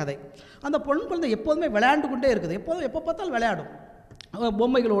சொல்லக்கூடிய கதை. அந்த பெண் குழந்தை எப்போதுமே விளையாண்டு கொண்டே இருக்குது. எப்போ பார்த்தாலும் விளையாடும்,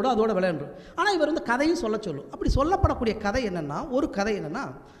 பொம்மைகளோடு அதோடு விளையாடும். ஆனால் இவர் வந்து கதையும் சொல்லும். அப்படி சொல்லப்படக்கூடிய கதை என்னென்னா, ஒரு கதை என்னென்னா,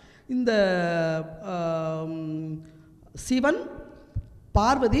 இந்த சிவன்,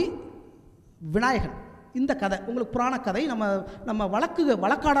 பார்வதி, விநாயகன், இந்த கதை உங்களுக்கு புராண கதை. நம்ம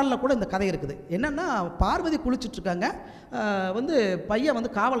வழக்காடலில் கூட இந்த கதை இருக்குது. என்னென்னா, பார்வதி குளிச்சுட்ருக்காங்க, வந்து பையன்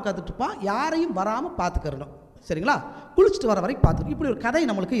வந்து காவல் காத்துட்ருப்பான், யாரையும் வராமல் பார்த்துக்கிறணும். சரிங்களா? குளிச்சுட்டு வர வரைக்கும் பார்த்துக்கணும். இப்படி ஒரு கதை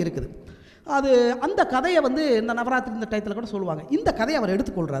நம்மளுக்கு இருக்குது. அந்த கதையை வந்து இந்த நவராத்திரி இந்த டயத்தில் கூட சொல்லுவாங்க. இந்த கதையை அவர்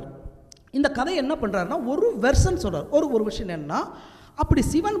எடுத்துக்கொள்கிறார். இந்த கதையை என்ன பண்ணுறாருன்னா, ஒரு வெர்ஷன் சொல்கிறார். ஒரு விஷயம் என்னன்னா, அப்படி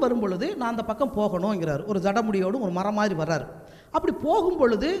சிவன் வரும் பொழுது நான் அந்த பக்கம் போகணுங்கிறார். ஒரு ஜடமுடியோடு ஒரு மரம் மாதிரி வர்றாரு. அப்படி போகும்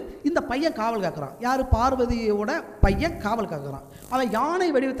பொழுது இந்த பையன் காவல் காக்குறான். யார்? பார்வதியோட பையன் காவல் காக்குறான். அவன் யானை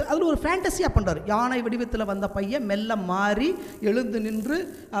வடிவத்தில், அதில் ஒரு ஃபேண்டஸியாக பண்ணுறாரு. யானை வடிவத்தில் வந்த பையன் மெல்ல மாறி எழுந்து நின்று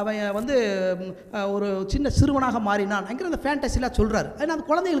அவன் வந்து ஒரு சின்ன சிறுவனாக மாறினான் அங்கிற அந்த ஃபேண்டஸிலாம் சொல்கிறார். ஏன்னா அந்த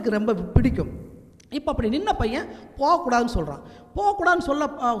குழந்தைகளுக்கு ரொம்ப பிடிக்கும். இப்போ அப்படி நின்ன பையன் போகக்கூடாதுன்னு சொல்கிறான். போகக்கூடாதுன்னு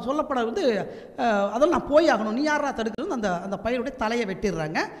சொல்லப்பட வந்து அதெல்லாம் நான் போய் ஆகணும், நீ யாரா தடுக்கிறது? அந்த பையனுடைய தலையை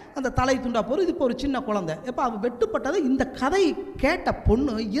வெட்டிடுறாங்க. அந்த தலை துண்டா போகிற. இது இப்போ ஒரு சின்ன குழந்தை. இப்போ அவன் வெட்டுப்பட்டது இந்த கதை கேட்ட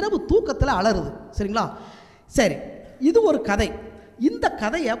பொண்ணு இரவு தூக்கத்தில் அலறுது. சரிங்களா? சரி, இது ஒரு கதை. இந்த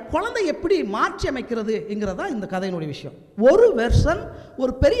கதையை குழந்தை எப்படி மாற்றி அமைக்கிறதுங்கிறதா இந்த கதையினுடைய விஷயம். ஒரு வெர்ஷன்,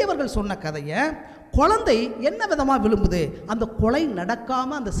 ஒரு பெரியவர்கள் சொன்ன கதையை குழந்தை என்ன விதமாக விரும்புது, அந்த கொலை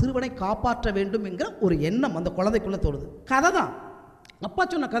நடக்காமல் அந்த சிறுவனை காப்பாற்ற வேண்டும் என்கிற ஒரு எண்ணம் அந்த குழந்தைக்குள்ளே தோணுது. கதை தான், அப்பா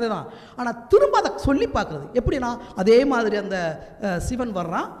சொன்ன கதை தான். ஆனால் திரும்ப அதை சொல்லி பார்க்குறது எப்படின்னா, அதே மாதிரி அந்த சிவன்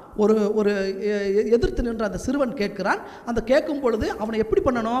வர்றான், ஒரு எதிர்த்து நின்று அந்த சிறுவன் கேட்குறான். அந்த கேட்கும் பொழுது அவனை எப்படி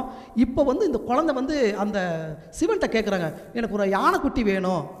பண்ணணும்? இப்போ வந்து இந்த குழந்தை வந்து அந்த சிவன்கிட்ட கேட்குறாங்க, எனக்கு ஒரு யானைக்குட்டி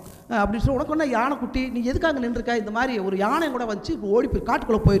வேணும் அப்படின்னு சொல்லி. உனக்கு ஒன்றா யானைக்குட்டி, நீ எதுக்காக நின்றுருக்கா? இந்த மாதிரி ஒரு யானை கூட வச்சு ஓடி போய்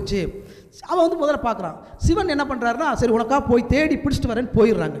காட்டுக்குள்ளே போயிடுச்சு. அவன் வந்து முதல்ல பார்க்குறான். சிவன் என்ன பண்ணுறாருன்னா, சரி உனக்காக போய் தேடி பிடிச்சிட்டு வரேன்னு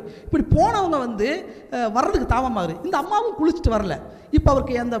போயிடுறாங்க. இப்படி போனவங்க வந்து வர்றதுக்கு தாமமாகுது. இந்த அம்மாவும் குளிச்சுட்டு வரல. இப்போ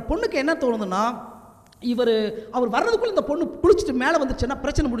அவருக்கு அந்த பொண்ணுக்கு என்ன தோணுதுன்னா, அவர் வர்றதுக்குள்ள இந்த பொண்ணு குளிச்சுட்டு மேலே வந்துச்சுன்னா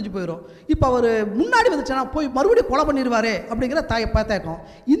பிரச்சனை முடிஞ்சு போயிடும். இப்போ அவர் முன்னாடி வந்துச்சுன்னா போய் மறுபடியும் கொலை பண்ணிடுவாரே அப்படிங்கிற தேக்கம்.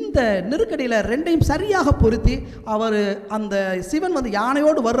 இந்த நெருக்கடியில் ரெண்டையும் சரியாக பொருத்தி அவர் அந்த சிவன் வந்து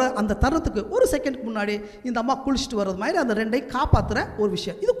யானையோடு வர்ற அந்த தருணத்துக்கு ஒரு செகண்டுக்கு முன்னாடி இந்த அம்மா குளிச்சுட்டு வர்றது மாதிரி அந்த ரெண்டையும் காப்பாற்றுற ஒரு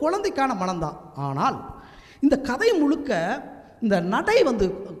விஷயம். இது குழந்தைக்கான மனம்தான். ஆனால் இந்த கதை முழுக்க இந்த நடை வந்து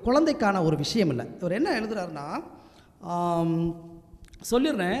குழந்தைக்கான ஒரு விஷயம் இல்லை. இவர் என்ன எழுதுறாருன்னா,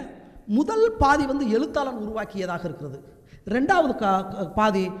 சொல்லிடுறேன், முதல் பாதி வந்து எழுத்தாளன் உருவாக்கியதாக இருக்கிறது. ரெண்டாவது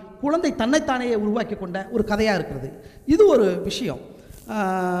பாதி குழந்தை தன்னைத்தானே உருவாக்கி கொண்ட ஒரு கதையாக இருக்கிறது. இது ஒரு விஷயம்.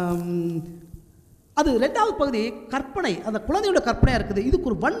 அது ரெண்டாவது பகுதி கற்பனை, அந்த குழந்தையோட கற்பனையாக இருக்குது. இதுக்கு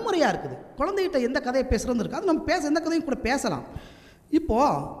ஒரு வன்முறையாக இருக்குது. குழந்தைகிட்ட எந்த கதையை பேசுகிறது இருக்குது, அது நம்ம எந்த கதையும் கூட பேசலாம்.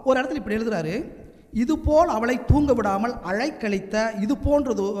 இப்போது ஒரு இடத்துல இப்படி எழுதுகிறாரு, இதுபோல் அவளை தூங்க விடாமல் அலைக்கழித்த இது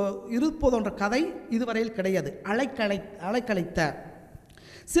போன்ற கதை இதுவரையில் கிடையாது. அலைக்கழித்த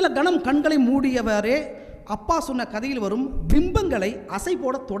சில கணம் கண்களை மூடியவரே அப்பா சொன்ன கதையில் வரும் பிம்பங்களை அசை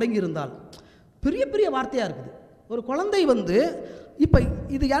போட தொடங்கியிருந்தால். பெரிய பெரிய வார்த்தையாக இருக்குது. ஒரு குழந்தை வந்து இப்போ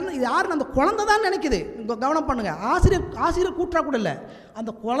இது யாருன்னு அந்த குழந்தை தான் நினைக்குது. கவனம் பண்ணுங்கள், ஆசிரியர் கூற்றா கூட இல்லை,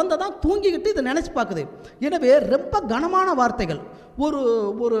 அந்த குழந்தை தான் தூங்கிக்கிட்டு இதை நினச்சி பார்க்குது. எனவே ரொம்ப கனமான வார்த்தைகள்.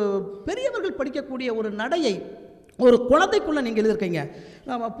 ஒரு பெரியவர்கள் படிக்கக்கூடிய ஒரு நடையை ஒரு குழந்தைக்குள்ளே நீங்கள் எழுதியிருக்கீங்க.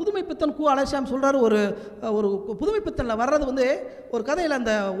 நம்ம புதுமை பித்தன் அலட்சியம் சொல்கிறாரு. ஒரு புதுமை பித்தனில் வர்றது வந்து ஒரு கதையில்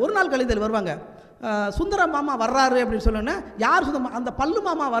அந்த ஒரு நாள் கழிதல் வருவாங்க. சுந்தர மாமா வர்றாரு அப்படின்னு சொன்னோன்னா, யார் அந்த பல்லு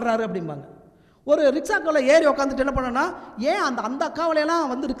மாமா வர்றாரு அப்படிம்பாங்க. ஒரு ரிக்ஷாக்களில் ஏறி உட்காந்துட்டு என்ன பண்ணோன்னா, ஏன் அந்த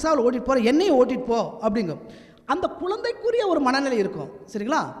அக்காவிலையெல்லாம் வந்து ரிக்ஷாவில் ஓட்டிகிட்டு போகிற, என்னையும் ஓட்டிகிட்டு போ அப்படிங்க. அந்த குழந்தைக்குரிய ஒரு மனநிலை இருக்கும்.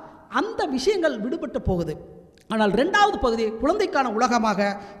 சரிங்களா? அந்த விஷயங்கள் விடுபட்டு போகுது. ஆனால் ரெண்டாவது பகுதி குழந்தைக்கான உலகமாக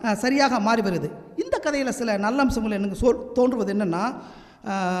சரியாக மாறி வருது. இந்த கதையில் சில நல்ல அம்சங்கள் எனக்கு தோன்றுவது என்னென்னா,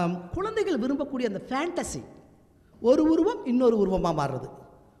 குழந்தைகள் விரும்பக்கூடிய அந்த ஃபேண்டசி, ஒரு உருவம் இன்னொரு உருவமாக மாறுறது,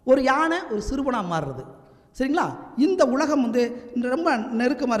 ஒரு யானை ஒரு சிறுவனாக மாறுறது. சரிங்களா? இந்த உலகம் வந்து ரொம்ப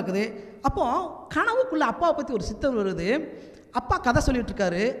நெருக்கமாக இருக்குது. அப்போது கனவுக்குள்ளே அப்பாவை பற்றி ஒரு சித்தம் வருது. அப்பா கதை சொல்லிகிட்டு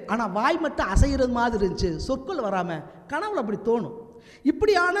இருக்காரு, ஆனால் வாய் மட்டும் அசைகிறது மாதிரி இருந்துச்சு, சொற்கள் வராமல். கனவுல அப்படி தோணும்.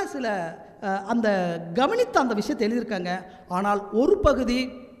 இப்படியான சில அந்த கவனித்த அந்த விஷயத்தை எழுதியிருக்காங்க. ஆனால் ஒரு பகுதி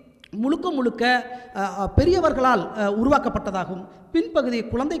முழுக்க பெரியவர்களால் உருவாக்கப்பட்டதாகும், பின்பகுதி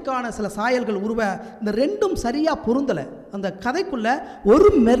குழந்தைக்கான சில சாயல்கள் இந்த ரெண்டும் சரியாக பொருந்தலை. அந்த கதைக்குள்ளே ஒரு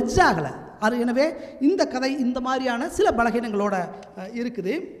மெர்ஜ் ஆகலை. எனவே இந்த கதை இந்த மாதிரியான சில பலகீனங்களோட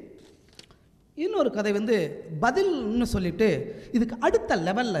இருக்குது. இன்னொரு கதை வந்து பதில்னு சொல்லிட்டு இதுக்கு அடுத்த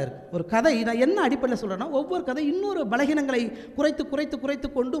லெவலில் இருக்குது ஒரு கதை. நான் என்ன அடிப்படையில் சொல்கிறேன்னா, ஒவ்வொரு கதை இன்னொரு பலகீனங்களை குறைத்து குறைத்து குறைத்து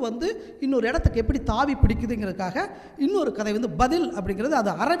கொண்டு வந்து இன்னொரு இடத்துக்கு எப்படி தாவி பிடிக்குதுங்கிறதுக்காக இன்னொரு கதை வந்து பதில் அப்படிங்கிறது.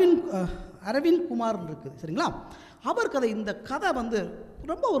 அது அரவிந்த் குமார் இருக்குது, சரிங்களா? அவர் கதை. இந்த கதை வந்து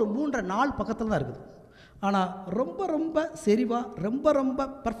ரொம்ப ஒரு 3-4 பக்கத்தில் தான் இருக்குது. ஆனால் ரொம்ப ரொம்ப செறிவாக ரொம்ப ரொம்ப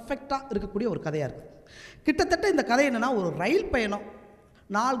பர்ஃபெக்டாக இருக்கக்கூடிய ஒரு கதையாக இருக்குது. கிட்டத்தட்ட இந்த கதை என்னென்னா, ஒரு ரயில் பயணம்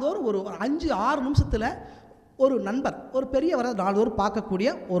நாள்தோறும் ஒரு 5-6 நிமிஷத்தில் ஒரு நண்பர், ஒரு பெரியவரை நாள்தோறும் பார்க்கக்கூடிய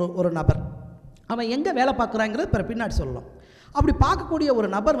ஒரு நபர். அவன் எங்கே வேலை பார்க்குறாங்கிறது பின்னாடி சொல்லலாம். அப்படி பார்க்கக்கூடிய ஒரு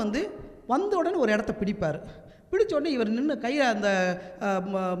நபர் வந்து வந்த உடனே ஒரு இடத்த பிடிப்பார். பிடிச்ச உடனே இவர் நின்று கையை அந்த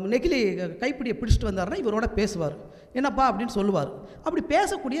நெகிழி கைப்பிடியை பிடிச்சிட்டு வந்தார்னா இவரோட பேசுவார். என்னப்பா அப்படின்னு சொல்லுவார். அப்படி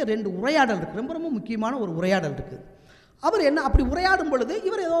பேசக்கூடிய 2 உரையாடல் இருக்குது. ரொம்ப ரொம்ப முக்கியமான ஒரு உரையாடல் இருக்குது. அவர் என்ன அப்படி உரையாடும் பொழுது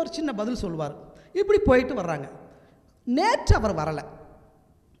இவர் ஏதோ ஒரு சின்ன பதில் சொல்லுவார். இப்படி போயிட்டு வர்றாங்க. நேற்று அவர் வரலை.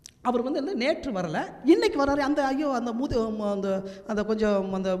 அவர் வந்து நேற்று வரலை, இன்றைக்கி வர்றாரு. அந்த ஐயோ அந்த அந்த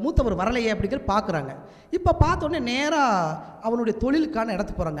கொஞ்சம் அந்த மூத்தவர் வரலையே அப்படிங்கிற பார்க்குறாங்க. இப்போ பார்த்தோன்னே நேராக அவனுடைய தொழிலுக்கான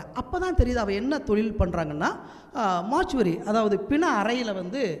இடத்துக்கு போகிறாங்க. அப்போ தான் தெரியுது அவன் என்ன தொழில் பண்ணுறாங்கன்னா, மாச்சுவரி, அதாவது பிண அறையில்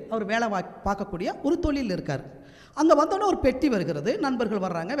வந்து அவர் வேலை பார்க்கக்கூடிய ஒரு தொழில் இருக்கார். அங்கே வந்தோடனே ஒரு பெட்டி வருகிறது. நண்பர்கள்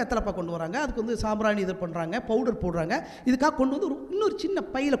வர்றாங்க, வெத்தலைப்பா கொண்டு வராங்க. அதுக்கு வந்து சாம்பிராணி இது பண்ணுறாங்க, பவுடர் போடுறாங்க. இதுக்காக கொண்டு வந்து இன்னொரு சின்ன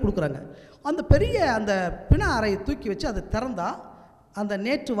பையில் கொடுக்குறாங்க. அந்த பெரிய அந்த பிண அறையை தூக்கி வச்சு அதை திறந்தால் அந்த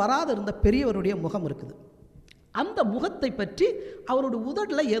நேற்று வராத இருந்த பெரியவருடைய முகம் இருக்குது. அந்த முகத்தை பற்றி அவருடைய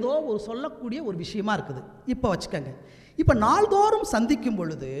உதட்டில் ஏதோ ஒரு சொல்லக்கூடிய ஒரு விஷயமா இருக்குது. இப்போ வச்சுக்கோங்க. இப்போ நாள்தோறும் சந்திக்கும்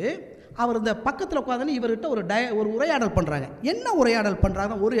பொழுது அவர் இந்த பக்கத்தில் உட்காந்து இவர்கிட்ட ஒரு உரையாடல் பண்ணுறாங்க. என்ன உரையாடல்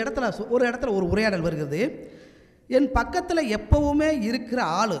பண்ணுறாங்கன்னா, ஒரு இடத்துல ஒரு உரையாடல் வருகிறது. என் பக்கத்தில் எப்பவுமே இருக்கிற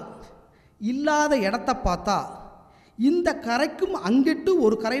ஆள் இல்லாத இடத்த பார்த்தா இந்த கரைக்கும் அங்கிட்டு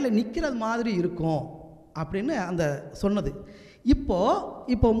ஒரு கரையில் நிற்கிறது மாதிரி இருக்கும் அப்படின்னு அந்த சொன்னது.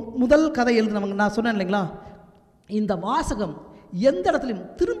 இப்போ முதல் கதை எழுதுனவங்க நான் சொன்னேன் இல்லைங்களா, இந்த வாசகம் எந்த இடத்துலையும்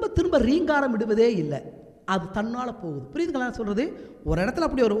திரும்ப திரும்ப ரீங்காரம் விடுவதே இல்லை. அது தன்னால் போகுது. புரியுதுங்களா சொல்கிறது? ஒரு இடத்துல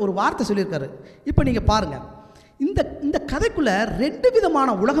அப்படி ஒரு வார்த்தை சொல்லியிருக்காரு. இப்போ நீங்கள் பாருங்கள், இந்த கதைக்குள்ளே 2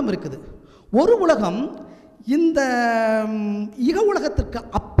 விதமான உலகம் இருக்குது. ஒரு உலகம் இந்த இக உலகத்திற்கு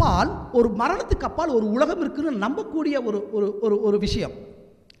அப்பால், ஒரு மரணத்துக்கு அப்பால் ஒரு உலகம் இருக்குன்னு நம்பக்கூடிய ஒரு விஷயம்.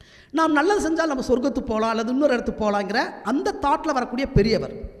 நாம் நல்லது செஞ்சால் நம்ம சொர்க்கத்துக்கு போகலாம் அல்லது இன்னொரு இடத்துக்கு போகலாங்கிற அந்த தாட்டில் வரக்கூடிய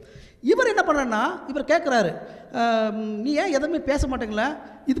பெரியவர். இவர் என்ன பண்ணுறன்னா, இவர் கேட்குறாரு, நீ ஏன் எதுவுமே பேச மாட்டேங்களா,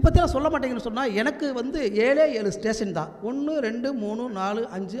 இது பற்றிலாம் சொல்ல மாட்டேங்கன்னு சொன்னால், எனக்கு வந்து 7 ஸ்டேஷன் தான், 1 2 3 4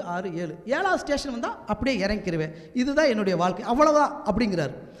 5 6 7 7வது ஸ்டேஷன் வந்தால் அப்படியே இறங்கிடுவேன், இதுதான் என்னுடைய வாழ்க்கை, அவ்வளோதான்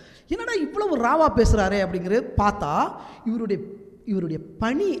அப்படிங்கிறார். என்னடா இவ்வளவு ராவா பேசுகிறாரே அப்படிங்கிறது பார்த்தா இவருடைய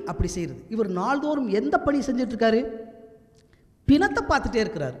பணி அப்படி செய்கிறது. இவர் நாள்தோறும் எந்த பணி செஞ்சிட்ருக்காரு? பிணத்தை பார்த்துட்டே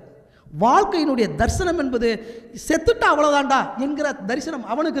இருக்கிறார். வாழ்க்கையினுடைய தரிசனம் என்பது செத்துட்டா அவ்வளோதாண்டா என்கிற தரிசனம்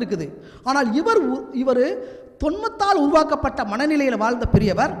அவனுக்கு இருக்குது. ஆனால் இவர் தொன்மத்தால் உருவாக்கப்பட்ட மனநிலையில் வாழ்ந்த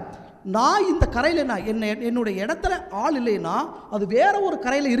பெரியவர், நான் இந்த கரையில் என்னுடைய இடத்துல ஆள் இல்லைன்னா அது வேற ஒரு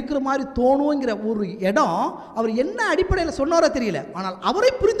கரையில் இருக்கிற மாதிரி தோணுங்கிற ஒரு இடம் அவர் என்ன அடிப்படையில் சொன்னாரோ தெரியல, ஆனால்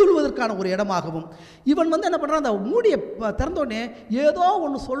அவரை புரிந்து கொள்வதற்கான ஒரு இடமாகவும் இவன் வந்து என்ன பண்ணுறான், அந்த மூடியை திறந்தோடனே ஏதோ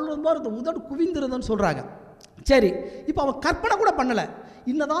ஒன்று சொல்லும் போது அந்த உதடு குவிந்திருந்தன்னு சொல்கிறாங்க. சரி, இப்போ அவன் கற்பனை கூட பண்ணலை,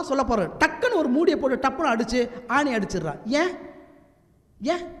 இன்னதான் சொல்ல போகிறான். டக்குன்னு ஒரு மூடியை போட்டு டப்புன்னு அடித்து ஆணி அடிச்சிடுறான்.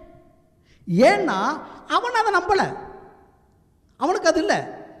 ஏன்னா அவன் அதை நம்பலை, அவனுக்கு அது இல்லை.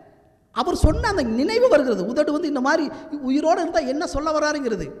 அவர் சொன்ன அந்த நினைவு வருகிறது. உதடு வந்து இந்த மாதிரி உயிரோடு இருந்தால் என்ன சொல்ல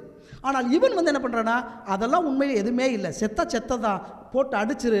வராருங்கிறது. ஆனால் இவன் வந்து என்ன பண்ணுறான்னா, அதெல்லாம் உண்மையில் எதுவுமே இல்லை, செத்ததான் போட்டு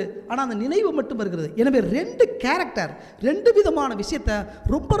அடிச்சிரு, ஆனால் அந்த நினைவு மட்டும் வருகிறது. எனவே 2 கேரக்டர் 2 விதமான விஷயத்தை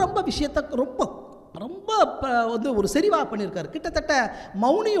ரொம்ப வந்து ஒரு செறிவாக பண்ணியிருக்காரு. கிட்டத்தட்ட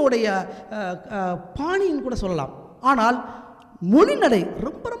மௌனியோடைய பாணின்னு கூட சொல்லலாம். ஆனால் மொழிநடை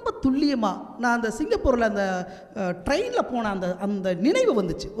ரொம்ப ரொம்ப துல்லியமாக. நான் அந்த சிங்கப்பூரில் அந்த ட்ரெயினில் போன அந்த நினைவு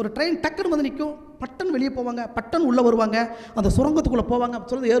வந்துச்சு. ஒரு ட்ரெயின் டக்குன்னு வந்து நிற்கும், பட்டன் வெளியே போவாங்க, பட்டன் உள்ளே வருவாங்க, அந்த சுரங்கத்துக்குள்ளே போவாங்க,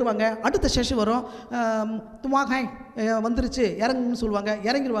 சொல்லுறது ஏறுவாங்க, அடுத்த ஸ்டேஷன் வரும், துமாகாய் வந்துருச்சு இறங்குன்னு சொல்லுவாங்க,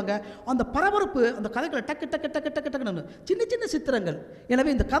 இறங்கிடுவாங்க. அந்த பரபரப்பு அந்த கதைகளை டக்குன்னு சின்ன சின்ன சித்திரங்கள். எனவே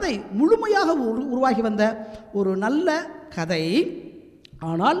இந்த கதை முழுமையாக உருவாகி வந்த ஒரு நல்ல கதை.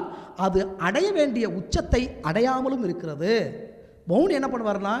 ஆனால் அது அடைய வேண்டிய உச்சத்தை அடையாமலும் இருக்கிறது. மௌனி என்ன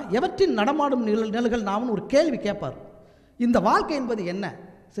பண்ணுவார்னா, எவற்றின் நடமாடும் நிழல்கள் நாமன்னு ஒரு கேள்வி கேட்பார். இந்த வாழ்க்கை என்பது என்ன,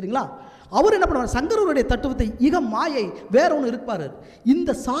 சரிங்களா? அவர் என்ன பண்ணுவார், சங்கரருடைய தத்துவத்தை இக மாயை வேற ஒன்று இருப்பார்.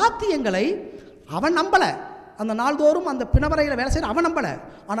 இந்த சாத்தியங்களை அவன் நம்பலை. அந்த நாள்தோறும் அந்த பிணவரையில் வேலை செய்ய அவன் நம்பலை.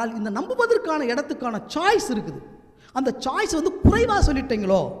 ஆனால் இந்த நம்புவதற்கான இடத்துக்கான சாய்ஸ் இருக்குது. அந்த சாய்ஸ் வந்து குறைவாக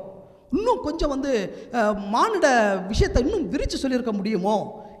சொல்லிட்டீங்களோ, இன்னும் கொஞ்சம் வந்து மானிட விஷயத்தை இன்னும் விரித்து சொல்லியிருக்க முடியுமோ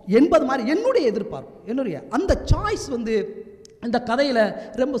என்பது மாதிரி என்னுடைய எதிர்பார்ப்பு. அந்த சாய்ஸ் வந்து இந்த கதையில்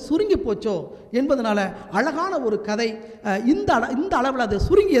ரொம்ப சுருங்கி போச்சோ என்பதனால அழகான ஒரு கதை இந்த அளவில் அது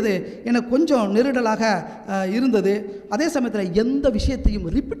சுருங்கியது எனக்கு கொஞ்சம் நெருடலாக இருந்தது. அதே சமயத்தில் எந்த விஷயத்தையும்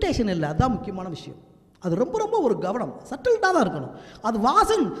ரிப்பிட்டேஷன் இல்லை, அதுதான் முக்கியமான விஷயம். அது ரொம்ப ரொம்ப ஒரு கவனம், சட்டில்டாக தான் இருக்கணும். அது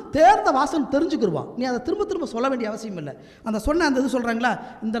தேர்ந்த வாசன் தெரிஞ்சுக்கிடுவான். நீ அதை திரும்ப திரும்ப சொல்ல வேண்டிய அவசியம் இல்லை. அந்த இது சொல்கிறாங்களா,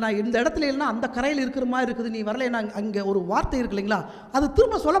 நான் இந்த இடத்துல இல்லைன்னா அந்த கரையில் இருக்கிற மாதிரி இருக்குது, நீ வரலைன்னா அங்கே ஒரு வார்த்தை இருக்கு இல்லைங்களா, அது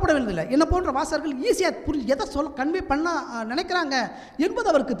திரும்ப சொல்லப்பட வேண்டியதில்லை. என்ன போன்ற வாசகர்கள் ஈஸியாக புரிஞ்சு எதை கன்வே பண்ண நினைக்கிறாங்க என்பது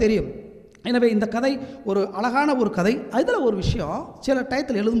அவருக்கு தெரியும். எனவே இந்த கதை ஒரு அழகான ஒரு கதை. அதில் ஒரு விஷயம், சில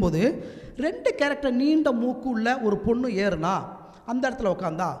டயத்தில் எழுதும்போது 2 கேரக்டர் நீண்ட மூக்கு உள்ள ஒரு பொண்ணு ஏறுனா அந்த இடத்துல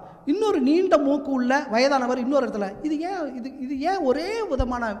உட்காந்தா, இன்னொரு நீண்ட மூக்கு உள்ள வயதானவர் இன்னொரு இடத்துல, இது ஏன் ஒரே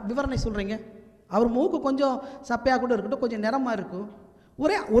விதமான விவரணை சொல்கிறீங்க? அவர் மூக்கு கொஞ்சம் சப்பையாக கூட இருக்கட்டும், கொஞ்சம் நிறமாக இருக்கும்.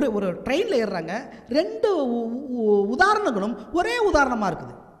 ஒரு ட்ரெயினில் ஏறுறாங்க, 2 உதாரணங்களும் ஒரே உதாரணமாக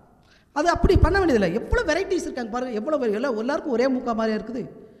இருக்குது. அது அப்படி பண்ண வேண்டியதில்லை. எவ்வளோ வெரைட்டிஸ் இருக்காங்க பாருங்கள், எவ்வளோ எல்லாருக்கும் ஒரே மூக்கா மாதிரியாக இருக்குது.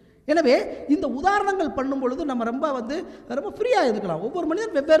 எனவே இந்த உதாரணங்கள் பண்ணும் பொழுது நம்ம ரொம்ப ஃப்ரீயாக இருக்கலாம். ஒவ்வொரு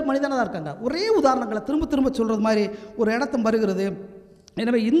மனிதன் வெவ்வேறு மனிதனாக தான் இருக்காங்க. ஒரே உதாரணங்களை திரும்ப திரும்ப சொல்கிறது மாதிரி ஒரு இடத்தம் வருகிறது.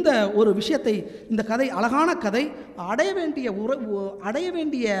 எனவே இந்த ஒரு விஷயத்தை, இந்த கதை அழகான கதை, அடைய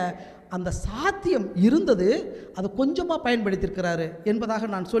வேண்டிய அந்த சாத்தியம் இருந்தது, அது கொஞ்சமாக பயன்படுத்தியிருக்கிறாரு என்பதாக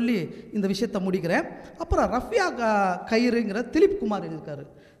நான் சொல்லி இந்த விஷயத்தை முடிக்கிறேன். அப்புறம் ரஃபியா கயிறுங்கிற திலீப் குமார் எழுதியிருக்காரு.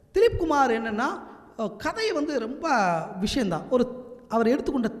 திலீப் குமார் என்னென்னா, கதை ரொம்ப விஷயந்தான். அவர்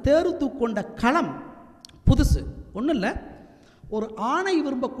எடுத்துக்கொண்ட தேர்வு கொண்ட களம் புதுசு ஒன்றும் இல்லை. ஒரு ஆணை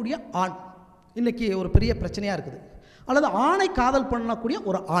விரும்பக்கூடிய ஆண் இன்றைக்கி ஒரு பெரிய பிரச்சனையாக இருக்குது. அல்லது ஆணை காதல் பண்ணக்கூடிய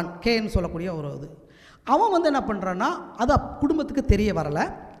ஒரு ஆண், கேன்னு சொல்லக்கூடிய ஒரு அவன் என்ன பண்ணுறான்னா, அது குடும்பத்துக்கு தெரிய வரலை.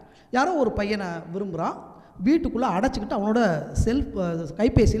 யாரோ ஒரு பையனை விரும்புகிறான், வீட்டுக்குள்ளே அடைச்சிக்கிட்டு அவனோட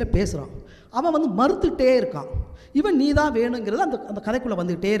கைபேசியில் பேசுகிறான். அவன் மறுத்துட்டே இருக்கான். இவன் நீ தான் வேணுங்கிறது அந்த கதைக்குள்ளே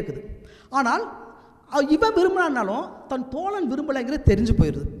வந்துக்கிட்டே இருக்குது. ஆனால் இவன் விரும்பினாலும் தன் தோழன் விரும்பலைங்கிறது தெரிஞ்சு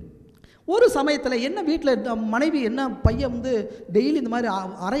போயிடுது. ஒரு சமயத்தில் என்ன வீட்டில் மனைவி என்ன பையன் டெய்லி இந்த மாதிரி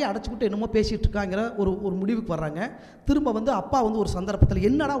அறையை அடைச்சிக்கிட்டு என்னமோ பேசிகிட்டு இருக்காங்கிற ஒரு முடிவுக்கு வர்றாங்க. திரும்ப அப்பா ஒரு சந்தர்ப்பத்தில்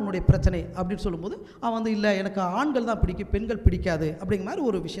என்னடா உன்னுடைய பிரச்சனை அப்படின்னு சொல்லும்போது அவன் இல்லை, எனக்கு ஆண்கள் தான் பிடிக்கும், பெண்கள் பிடிக்காது அப்படிங்கிற மாதிரி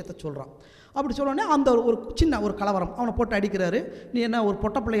ஒரு விஷயத்த சொல்கிறான். அப்படி சொல்லோடனே அந்த ஒரு சின்ன ஒரு கலவரம், அவனை போட்டு அடிக்கிறாரு. நீ என்ன ஒரு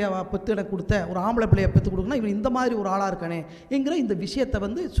பொட்டை பிள்ளைய பெற்று எனக்கு கொடுத்த, ஒரு ஆம்பளை பிள்ளையை பெற்று கொடுக்கணும், இவன் இந்த மாதிரி ஒரு ஆளாக இருக்கானே என்கிற இந்த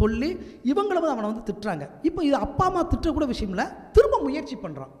விஷயத்தை சொல்லி இவங்களும் அவனை திட்டுறாங்க. இப்போ இது அப்பா அம்மா திட்டக்கூட விஷயம் இல்லை, திரும்ப முயற்சி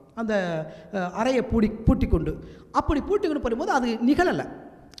பண்ணுறான் அந்த அறையை பூட்டி கொண்டு. அப்படி பூட்டி கொண்டு போகும்போது அது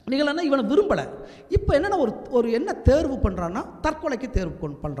நிகழலைன்னா இவனை விரும்பலை. இப்போ என்னென்னா ஒரு என்ன தேர்வு பண்ணுறான்னா, தற்கொலைக்கு தேர்வு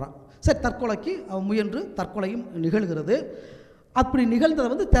பண்ணுறான். சரி, தற்கொலைக்கு அவன் முயன்று தற்கொலையும் நிகழ்கிறது. அப்படி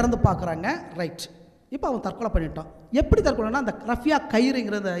நிகழ்ந்ததை திறந்து பார்க்குறாங்க. ரைட், இப்போ அவன் தற்கொலை பண்ணிட்டான். எப்படி தற்கொலைனா, அந்த ரஃபியா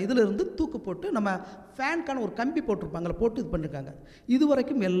கயிறுங்கிறத இதிலிருந்து தூக்கு போட்டு நம்ம ஃபேனுக்கான ஒரு கம்பி போட்டிருப்பாங்கள, போட்டு இது பண்ணியிருக்காங்க. இது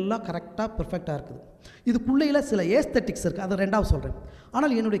வரைக்கும் எல்லாம் கரெக்டாக பெர்ஃபெக்டாக இருக்குது. இதுக்குள்ளேயில் சில ஏஸ்தட்டிக்ஸ் இருக்குது, அதை ரெண்டாவது சொல்கிறேன்.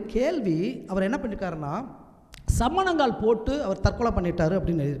 ஆனால் என்னுடைய கேள்வி, அவர் என்ன பண்ணியிருக்காருன்னா, சம்மணங்கால் போட்டு அவர் தற்கொலை பண்ணிட்டார்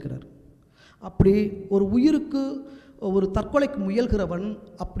அப்படின்னு எழுதியிருக்கிறார். அப்படி ஒரு உயிருக்கு ஒரு தற்கொலைக்கு முயல்கிறவன்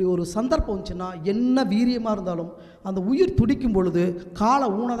அப்படி ஒரு சந்தர்ப்பம் வந்துச்சுன்னா, என்ன வீரியமாக இருந்தாலும் அந்த உயிர் துடிக்கும் பொழுது காலை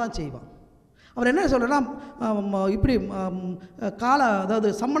ஊன தான் செய்வான். அவர் என்ன சொல்கிறேன்னா, இப்படி அதாவது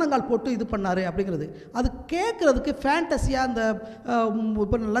சம்மணங்கால் போட்டு இது பண்ணார் அப்படிங்கிறது அது கேட்குறதுக்கு ஃபேண்டஸியாக, அந்த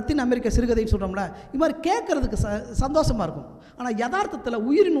இப்போ லத்தீன் அமெரிக்க சிறுகதைன்னு சொல்கிறோம்ல, இது மாதிரி கேட்குறதுக்கு சந்தோஷமாக இருக்கும். ஆனால் யதார்த்தத்தில்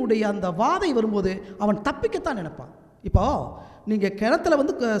உயிரினுடைய அந்த வாதை வரும்போது அவன் தப்பிக்கத்தான் நினைப்பான். இப்போது நீங்கள்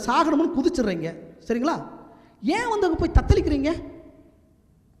கிணத்துல சாகணும்னு குதிச்சிடுறீங்க, சரிங்களா? ஏன் அங்கே போய் தத்தளிக்கிறீங்க?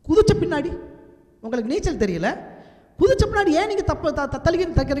 குதிச்ச பின்னாடி உங்களுக்கு நீச்சல் தெரியல, குதிச்ச பின்னாடி ஏன் நீங்கள்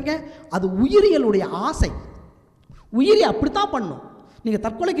தத்தளிக்கிறீங்க? அது உயிரியலுடைய ஆசை. உயிரி அப்படித்தான் பண்ணும். நீங்கள்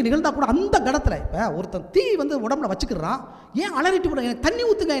தற்கொலைக்கு நிகழ்ந்தால் கூட அந்த கடத்தில், இப்போ ஒருத்தன் தீ உடம்புல வச்சுக்கிறான், ஏன் அலறிட்டு கூட எனக்கு தண்ணி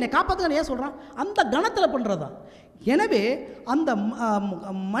ஊற்றுங்க, என்னை காப்பாற்றுங்க ஏன் சொல்கிறான்? அந்த கணத்தில் பண்ணுறது தான். எனவே அந்த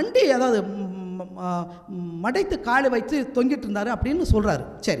மண்டி, அதாவது மடைத்து காலை வைத்து தொங்கிட்டு இருந்தார் அப்படின்னு சொல்கிறாரு.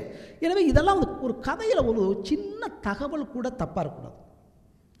 சரி, எனவே இதெல்லாம் ஒரு கதையில் ஒரு சின்ன தகவல் கூட தப்பாக இருக்கக்கூடாது,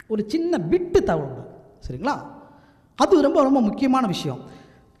 ஒரு சின்ன பிட்டு தகவல் கூட, சரிங்களா? அது ரொம்ப ரொம்ப முக்கியமான விஷயம்.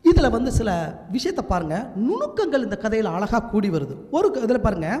 இதில் சில விஷயத்தை பாருங்கள், நுணுக்கங்கள் இந்த கதையில் அழகாக கூடி வருது. ஒரு இதில்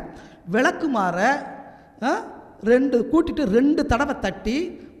பாருங்கள், விளக்குமாற 2 கூட்டிட்டு 2 தடவை தட்டி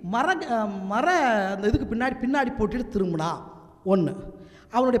மர அந்த இதுக்கு பின்னாடி போட்டுட்டு திரும்பினா ஒன்று.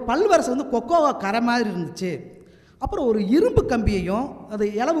 அவனுடைய பல்வரசு கொக்கோவா கரை மாதிரி இருந்துச்சு. அப்புறம் ஒரு இரும்பு கம்பியையும், அது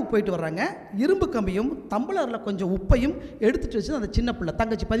இளவுக்கு போயிட்டு வர்றாங்க, இரும்பு கம்பியும் தம்பளரில் கொஞ்சம் உப்பையும் எடுத்துகிட்டு வச்சு அந்த சின்ன பிள்ளை,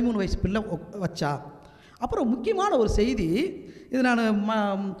 தங்கச்சி 13 வயசு பிள்ளை வச்சா. அப்புறம் முக்கியமான ஒரு செய்தி, இது நான்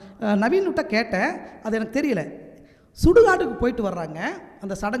நவீன்கிட்ட கேட்டேன், அது எனக்கு தெரியல. சுடுகாட்டுக்கு போயிட்டு வர்றாங்க,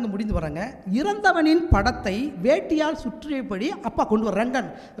 அந்த சடங்கு முடிந்து வர்றாங்க, இறந்தவனின் படத்தை வேட்டியால் சுற்றியபடி அப்பா கொண்டு வர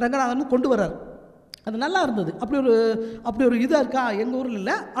ரங்கநாதன் கொண்டு வர்றார். அது நல்லா இருந்தது. அப்படி ஒரு இதாக இருக்கா எங்கள் ஊரில்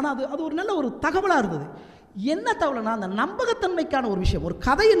இல்லை. ஆனால் அது ஒரு நல்ல ஒரு தகவலாக இருந்தது. என்ன தகவல்னா, அந்த நம்பகத்தன்மைக்கான ஒரு விஷயம், ஒரு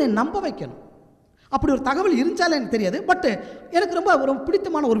கதையை என்னை நம்ப வைக்கணும். அப்படி ஒரு தகவல் இருந்துச்சாலே எனக்கு தெரியாது. பட் எனக்கு ரொம்ப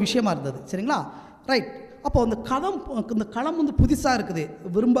பிடித்தமான ஒரு விஷயமா இருந்தது. சரிங்களா, ரைட். அப்போ இந்த களம் வந்து புதுசாக இருக்குது.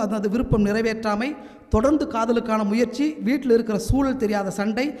 அதாவது விருப்பம் நிறைவேற்றாமை, தொடர்ந்து காதலுக்கான முயற்சி, வீட்டில் இருக்கிற சூழல் தெரியாத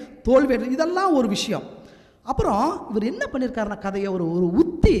சண்டை, தோல்வி, இதெல்லாம் ஒரு விஷயம். அப்புறம் இவர் என்ன பண்ணியிருக்காருன்னா, கதையை ஒரு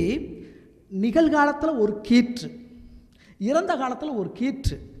உத்தி, நிகழ்காலத்தில் ஒரு கீற்று, இறந்த காலத்தில் ஒரு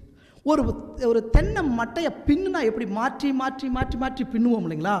கீற்று, ஒரு தென்னை மட்டையை பின்னுனா எப்படி மாற்றி மாற்றி மாற்றி மாற்றி பின்னுவோம்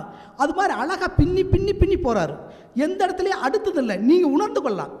இல்லைங்களா, அது மாதிரி அழகாக பின்னி பின்னி பின்னி போகிறாரு. எந்த இடத்துலையும் அடுத்தது இல்லை, நீங்கள் உணர்ந்து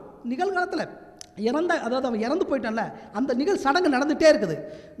கொள்ளலாம். நிகழ்காலத்தில் அதாவது அவன் இறந்து போயிட்டான்ல, அந்த சடங்கு நடந்துகிட்டே இருக்குது.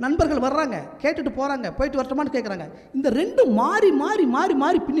 நண்பர்கள் வர்றாங்க, கேட்டுட்டு போகிறாங்க, போயிட்டு வரட்டுமான்னு கேட்குறாங்க. இந்த ரெண்டும் மாறி மாறி மாறி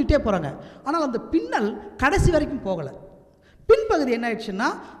மாறி பின்னிட்டே போகிறாங்க. ஆனால் அந்த பின்னல் கடைசி வரைக்கும் போகலை. பின்பகுதி என்ன ஆயிடுச்சுன்னா,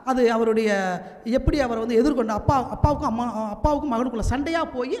 அது அவருடைய எப்படி அவரை வந்து எதிர்கொண்டு அப்பாவுக்கும் மகனுக்குள்ள சண்டையாக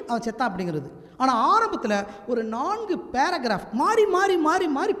போய் அவன் செத்தான் அப்படிங்கிறது. ஆனால் ஆரம்பத்தில் ஒரு 4 பேராகிராஃப் மாறி மாறி மாறி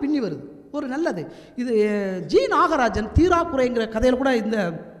மாறி பின்னி வருது. ஒரு நல்லது இது. ஜி நாகராஜன் தீராக்குறைங்கிற கதையில் கூட இந்த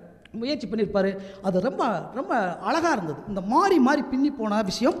முயற்சி பண்ணியிருப்பார். அது ரொம்ப ரொம்ப அழகாக இருந்தது, இந்த மாறி மாறி பின்னி போன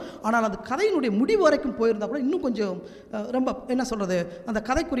விஷயம். ஆனால் அது கதையினுடைய முடிவு வரைக்கும் போயிருந்தால் கூட இன்னும் கொஞ்சம் ரொம்ப என்ன சொல்கிறது, அந்த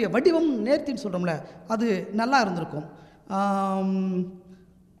கதைக்குரிய வடிவம் நேர்த்தின்னு சொல்கிறோம்ல, அது நல்லா இருந்திருக்கும்.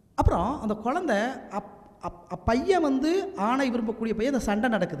 அப்புறம் அந்த குழந்தை பையன் வந்து ஆணை விரும்பக்கூடிய பையன், அந்த சண்டை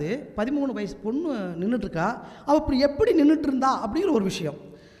நடக்குது. 13 வயசு பொண்ணு நின்றுட்டுருக்கா. அவள் இப்படி எப்படி நின்றுட்டு இருந்தா அப்படிங்கிற ஒரு விஷயம்.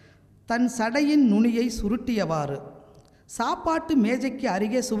 தன் சடையின் நுனியை சுருட்டியவாறு சாப்பாட்டு மேஜைக்கு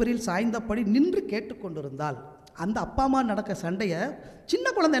அருகே சுவரில் சாய்ந்தபடி நின்று கேட்டுக்கொண்டிருந்தாள். அந்த அப்பா அம்மா நடக்க சண்டையை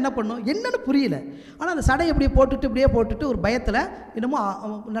சின்ன குழந்தை என்ன பண்ணும், என்னன்னு புரியல. ஆனால் அந்த சடையை இப்படியே போட்டுட்டு ஒரு பயத்தில் என்னமோ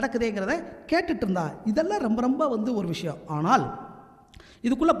நடக்குதேங்கிறத கேட்டுட்டு இருந்தா. இதெல்லாம் ரொம்ப ரொம்ப வந்து ஒரு விஷயம். ஆனால்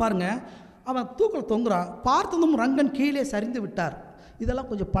இதுக்குள்ளே பாருங்கள், அவன் தூக்கில் தொங்குறான். பார்த்ததும் ரங்கன் கீழே சரிந்து விட்டார்.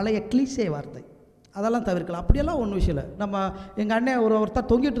 இதெல்லாம் கொஞ்சம் பழைய கிளீசே வார்த்தை, அதெல்லாம் தவிர்க்கலாம். அப்படியெல்லாம் ஒன்றும் விஷயம் இல்லை. நம்ம எங்கள் அண்ணன் ஒருத்தர்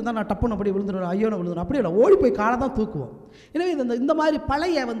தொங்கிட்டு இருந்தால் நான் டப்புன்னு அப்படி விழுந்துடுவேன், ஐயோன்னு விழுந்துடும், அப்படி இல்லை, ஓடி போய் காலை தான் தூக்குவோம். எனவே இந்த மாதிரி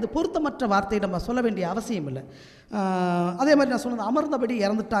பழைய வந்து பொருத்தமற்ற வார்த்தையை நம்ம சொல்ல வேண்டிய அவசியம் இல்லை. அதே மாதிரி நான் சொன்னது அமர்ந்தபடி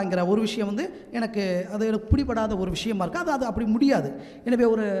இறந்துட்டாங்கிற ஒரு விஷயம் வந்து எனக்கு பிடிபடாத ஒரு விஷயமா இருக்குது. அது அப்படி முடியாது. எனவே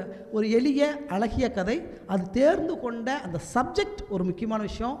ஒரு எளிய அழகிய கதை, அது தேர்ந்து கொண்ட அந்த சப்ஜெக்ட் ஒரு முக்கியமான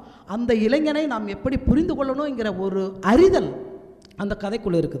விஷயம். அந்த இளைஞனை நாம் எப்படி புரிந்து கொள்ளணுங்கிற ஒரு அறிதல் அந்த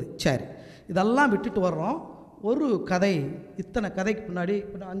கதைக்குள்ளே இருக்குது. சரி, இதெல்லாம் விட்டுட்டு வர்றோம். ஒரு கதை, இத்தனை கதைக்கு பின்னாடி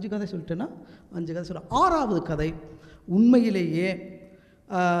இப்போ நான் 5 கதை சொல்லிட்டேன்னா 5 கதை சொல்கிறேன். 6வது கதை உண்மையிலேயே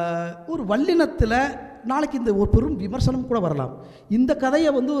ஒரு வல்லினத்தில் நாளைக்கு இந்த ஒரு பெரும் விமர்சனம் கூட வரலாம். இந்த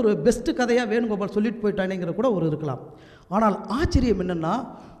கதையை வந்து ஒரு பெஸ்ட்டு கதையாக வேணுகோபால் சொல்லிட்டு போயிட்டானேங்கிற கூட ஒரு இருக்கலாம். ஆனால் ஆச்சரியம் என்னென்னா,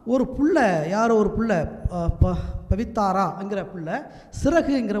 ஒரு புள்ள, யாரோ ஒரு புள்ள, பவித்தாராங்கிற புள்ள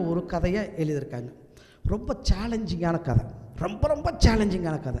சிறகுங்கிற ஒரு கதையை எழுதியிருக்காங்க. ரொம்ப சேலஞ்சிங்கான கதை, ரொம்ப ரொம்ப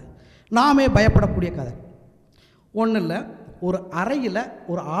சேலஞ்சிங்கான கதை, நாமே பயப்படக்கூடிய கதை. ஒன்றும் இல்லை, ஒரு அறையில்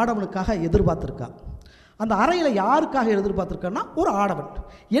ஒரு ஆடவனுக்காக எதிர்பார்த்துருக்கா. அந்த அறையில் யாருக்காக எதிர்பார்த்துருக்கன்னா, ஒரு ஆடவன்.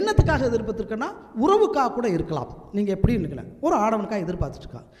 என்னத்துக்காக எதிர்பார்த்துருக்கன்னா, உறவுக்காக கூட இருக்கலாம், நீங்கள் எப்படி இருக்கல, ஒரு ஆடவனுக்காக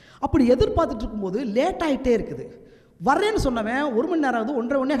எதிர்பார்த்துட்ருக்கா. அப்படி எதிர்பார்த்துட்டு இருக்கும்போது லேட் ஆகிட்டே இருக்குது. வர்றேன்னு சொன்னவன் 1 மணி நேரம் ஆகுது,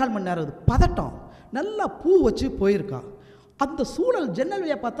 1.5 மணி நேரம் ஆகுது. பதட்டம், நல்லா பூ வச்சு போயிருக்கான். அந்த சூழல் ஜன்னல்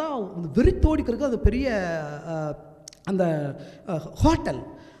வழியாக பார்த்தா வெறித்தோடிக்கிறதுக்கு அது பெரிய அந்த ஹோட்டல்.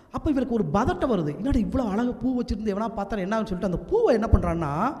 அப்போ இவருக்கு ஒரு பதட்டம் வருது. என்னடா இவ்வளோ அழகாக பூ வச்சுருந்து எவனா பார்த்தா என்ன சொல்லிட்டு அந்த பூவை என்ன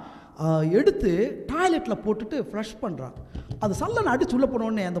பண்ணுறான்னா எடுத்து டாய்லெட்டில் போட்டுட்டு ஃப்ளஷ் பண்ணுறான். அது சல்லனை அடிச்சு உள்ளே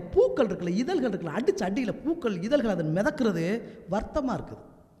போனோடனே அந்த பூக்கள் இருக்குல்ல, இதழ்கள் இருக்குல்ல, அடித்து அடியில் பூக்கள் இதழ்கள் அதை மிதக்கிறது வருத்தமாக இருக்குது.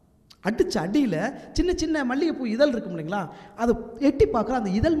 அடித்த அடியில் சின்ன சின்ன மல்லிகைப்பூ இதழ் இருக்கும் இல்லைங்களா, அதை எட்டி பார்க்குற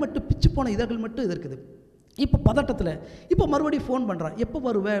அந்த இதழ் மட்டும் பிச்சு போன இதழ்கள் மட்டும் இது இருக்குது. இப்போ பதட்டத்தில் இப்போ மறுபடியும் ஃபோன் பண்ணுறான். எப்போ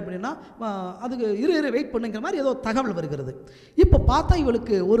வருவேன் அப்படின்னா, அதுக்கு இரு வெயிட் பண்ணுங்கிற மாதிரி ஏதோ தகவல் வருகிறது. இப்போ பார்த்தா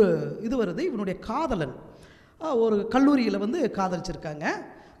இவளுக்கு ஒரு இது வருது. இவனுடைய காதலன் ஒரு கல்லூரியில் வந்து காதலிச்சிருக்காங்க.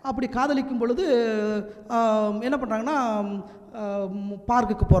 அப்படி காதலிக்கும் பொழுது என்ன பண்ணுறாங்கன்னா,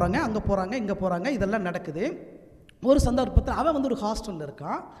 பார்க்குக்கு போகிறாங்க, அங்கே போகிறாங்க, இங்கே போகிறாங்க, இதெல்லாம் நடக்குது. ஒரு சந்தர்ப்பத்தில் அவன் வந்து ஒரு ஹாஸ்டலில்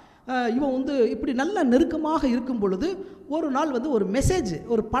இருக்கான். இவன் வந்து இப்படி நல்ல நெருக்கமாக இருக்கும் பொழுது ஒரு நாள் வந்து ஒரு மெசேஜ்,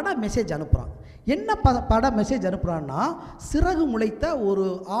 ஒரு பட மெசேஜ் அனுப்புகிறான். என்ன பட மெசேஜ் அனுப்புகிறான்னா, சிறகு முளைத்த ஒரு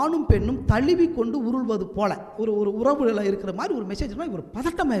ஆணும் பெண்ணும் தழுவி கொண்டு உருள்வது போல ஒரு உறவுகளில் இருக்கிற மாதிரி ஒரு மெசேஜ்னா இவர்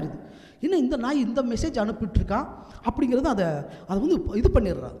பதட்டமாயிருது. இன்னும் இந்த நாய் இந்த மெசேஜ் அனுப்பிட்டுருக்கான் அப்படிங்கிறது அதை வந்து இது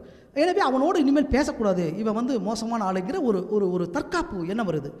பண்ணிடுறான். எனவே அவனோடு இனிமேல் பேசக்கூடாது, இவன் வந்து மோசமான ஆளுங்கிற ஒரு தற்காப்பு என்ன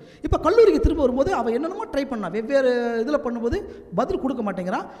வருது. இப்போ கல்லூரிக்கு திரும்ப வரும்போது அவன் என்னென்னமோ ட்ரை பண்ணான், வெவ்வேறு இதில் பண்ணும்போது பதில் கொடுக்க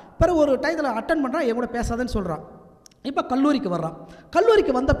மாட்டேங்கிறான். பிறகு ஒரு டயத்தில் அட்டன் பண்ணுறான், என் கூட பேசாதேன்னு சொல்கிறான். இப்போ கல்லூரிக்கு வர்றான்.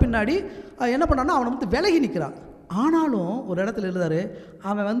 கல்லூரிக்கு வந்த பின்னாடி என்ன பண்ணான்னா, அவனை வந்து விலகி நிற்கிறான். ஆனாலும் ஒரு இடத்துல எழுதாரு,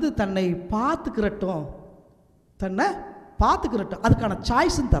 அவன் வந்து தன்னை பார்த்துக்கிறட்டும், அதுக்கான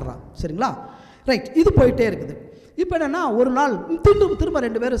சாய்ஸும் தர்றான். சரிங்களா? ரைட், இது போயிட்டே இருக்குது. இப்போ என்னென்னா, ஒரு நாள் திரும்ப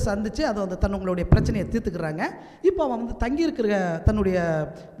 2 பேரும் சந்தித்து அதை வந்து தன்னுடைய பிரச்சனையை தீர்த்துக்கிறாங்க. இப்போ அவன் வந்து தங்கியிருக்கிற தன்னுடைய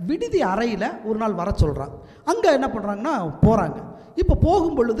விடுதி அறையில் ஒரு நாள் வர சொல்கிறான். அங்கே என்ன பண்ணுறாங்கன்னா போகிறாங்க. இப்போ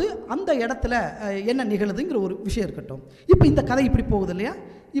போகும் பொழுது அந்த இடத்துல என்ன நிகழுதுங்கிற ஒரு விஷயம் இருக்கட்டும். இப்போ இந்த கதை இப்படி போகுது இல்லையா?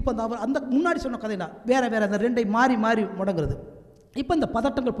 இப்போ அந்த முன்னாடி சொன்ன கதைனா வேறு அந்த 2 மாறி முடங்குறது. இப்போ இந்த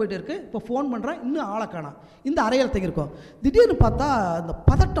பதட்டங்கள் போயிட்டு இருக்குது. இப்போ ஃபோன் பண்ணுறேன், இன்னும் ஆளை காணோம். இந்த அறையில் தங்கியிருக்கோம். திடீர்னு பார்த்தா அந்த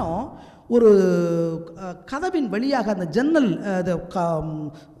பதட்டம் ஒரு கதவின் வழியாக அந்த ஜன்னல்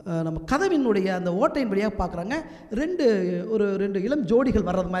நம்ம கதவினுடைய அந்த ஓட்டையின் வழியாக பார்க்குறாங்க. 2 இளம் ஜோடிகள்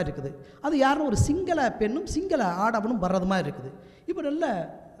வர்றது மாதிரி இருக்குது. அது யாருன்னு ஒரு சிங்கள பெண்ணும் சிங்கள ஆடவனும் வர்றது மாதிரி இருக்குது. இப்போ நல்ல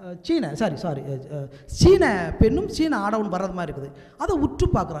சீன பெண்ணும் சீன ஆடவனும் வர்றது மாதிரி இருக்குது. அதை உற்று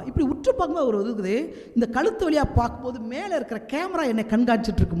பார்க்குறான். இப்படி உற்று பார்க்கும்போது ஒரு இருக்குது, இந்த கழுத்து வழியாக பார்க்கும்போது மேலே இருக்கிற கேமரா என்னை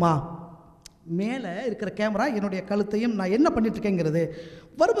கண்காணிச்சிட்டு இருக்குமா, மேலே இருக்கிற கேமரா என்னுடைய கழுத்தையும் நான் என்ன பண்ணிட்டுருக்கேங்கிறது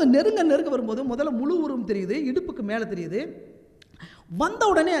வரும்போது நெருங்க வரும்போது முதல்ல முழு உருவம் தெரியுது, இடுப்புக்கு மேலே தெரியுது. வந்த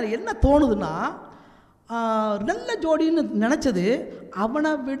உடனே என்ன தோணுதுன்னா, நல்ல ஜோடின்னு நினச்சது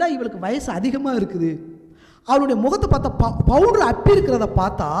அவனை விட இவளுக்கு வயசு அதிகமாக இருக்குது. அவளுடைய முகத்தை பார்த்தா பவுடர் அப்பி இருக்கிறத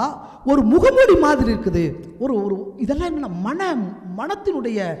பார்த்தா ஒரு முகமூடி மாதிரி இருக்குது. ஒரு இதெல்லாம் என்னென்னா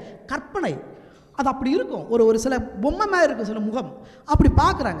மனத்தினுடைய கற்பனை. அது அப்படி இருக்கும். ஒரு சில பொம்மை மாதிரி இருக்கும் சில முகம். அப்படி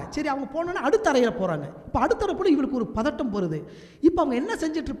பார்க்குறாங்க. சரி, அவங்க போனோன்னா அடுத்த அறையில் போகிறாங்க. இப்போ அடுத்த அறை போல இவளுக்கு ஒரு பதட்டம் போகிறது. இப்போ அவங்க என்ன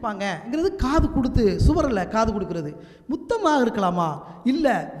செஞ்சுட்டு இருப்பாங்கங்கிறது காது கொடுத்து சுவரில் காது கொடுக்கறது. முத்தமாக இருக்கலாமா,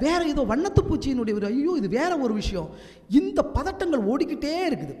 இல்லை வேறு ஏதோ வண்ணத்து பூச்சியினுடைய ஐயோ இது வேற ஒரு விஷயம். இந்த பதட்டங்கள் ஓடிக்கிட்டே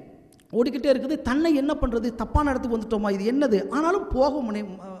இருக்குது. தன்னை என்ன பண்ணுறது, தப்பான இடத்துக்கு வந்துட்டோமா, இது என்னது, ஆனாலும் போக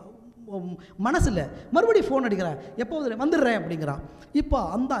மனசில் மறுபடியும் ஃபோன் அடிக்கிறான். எப்போ வந்துடுறேன் அப்படிங்கிறான். இப்போ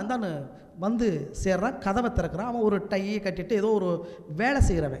அந்தான்னு வந்து சேர்றான், கதவை திறக்கிறான். அவன் ஒரு டையை கட்டிட்டு ஏதோ ஒரு வேலை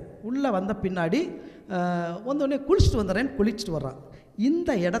செய்கிறவன் உள்ளே வந்த பின்னாடி வந்தோடனே குளிச்சுட்டு வர்றான்.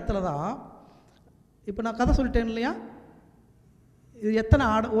 இந்த இடத்துல தான் இப்போ நான் கதை சொல்லிட்டேன் இல்லையா? இது எத்தனை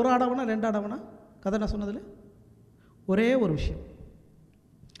ஒரு ஆடவனா 2 ஆடவனா கதை நான் சொன்னதில் ஒரே ஒரு விஷயம்.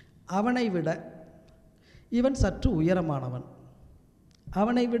 அவனை விட இவன் சற்று உயரமானவன்,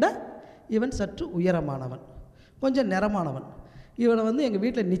 கொஞ்சம் நிறமானவன். இவனை வந்து எங்கள்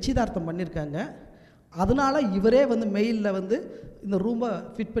வீட்டில் நிச்சயதார்த்தம் பண்ணியிருக்காங்க. அதனால் இவரே வந்து மெயிலில் வந்து இந்த ரூமை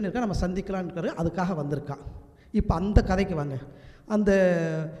ஃபிட் பண்ணியிருக்கா, நம்ம சந்திக்கலான்னு அதுக்காக வந்திருக்கான். இப்போ அந்த கதைக்கு வாங்க. அந்த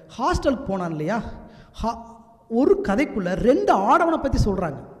ஹாஸ்டலுக்கு போனான் இல்லையா, ஒரு கதைக்குள்ளே 2 ஆடவனை பற்றி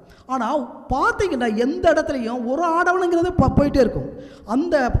சொல்கிறாங்க. ஆனால் பார்த்தீங்கன்னா எந்த இடத்துலையும் ஒரு ஆடவனுங்கிறது போயிட்டே இருக்கும்.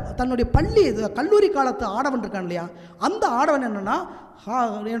 அந்த தன்னுடைய கல்லூரி காலத்து ஆடவன் இருக்கான் இல்லையா, அந்த ஆடவன் என்னென்னா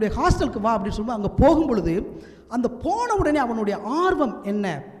என்னுடைய ஹாஸ்டலுக்கு வா அப்படின்னு சொல்லும்போது அங்கே போகும் பொழுது அந்த போன உடனே அவனுடைய ஆர்வம் என்ன,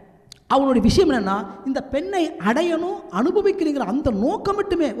 அவனுடைய விஷயம் என்னென்னா இந்த பெண்ணை அடையணும், அனுபவிக்கிறீங்கிற அந்த நோக்கம்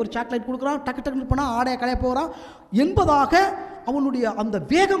மட்டுமே. ஒரு சாக்லேட் கொடுக்குறான், டக்கு போனால் ஆடைய கடைய போகிறான் என்பதாக அவனுடைய அந்த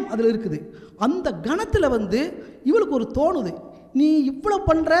வேகம் அதில் இருக்குது. அந்த கணத்தில் வந்து இவளுக்கு ஒரு தோணுது, நீ இவ்வளோ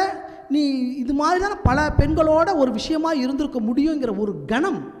பண்ணுற, நீ இது மாதிரி தானே பல பெண்களோட ஒரு விஷயமாக இருந்திருக்க முடியுங்கிற ஒரு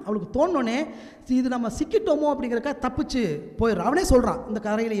கணம் அவளுக்கு தோணுனே, இது நம்ம சிக்கிட்டோமோ அப்படிங்கிறக்க தப்பிச்சு போயிடுறான். அவனே சொல்கிறான், இந்த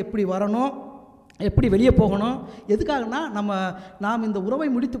கரையில் எப்படி வரணும், எப்படி வெளியே போகணும், எதுக்காகனா நாம் இந்த உறவை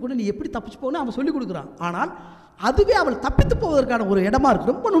முடித்துக்கொண்டு நீ எப்படி தப்பிச்சு போகணும் அவன் சொல்லிக் கொடுக்குறான். ஆனால் அதுவே அவள் தப்பித்து போவதற்கான ஒரு இடமா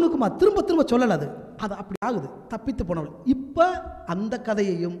இருக்குது. ரொம்ப நுணுக்கமாக திரும்ப சொல்லலை. அது அப்படி ஆகுது, தப்பித்து போனவள். இப்போ அந்த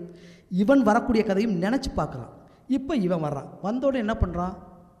கதையையும் இவன் வரக்கூடிய கதையும் நினச்சி பார்க்குறான். இப்போ இவன் வர்றான். வந்தோடனே என்ன பண்ணுறான்,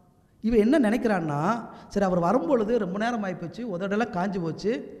 இவன் என்ன நினைக்கிறான்னா, சரி அவர் வரும்பொழுது ரொம்ப நேரம் ஆகிப்போச்சு, உதடெல்லாம் காஞ்சி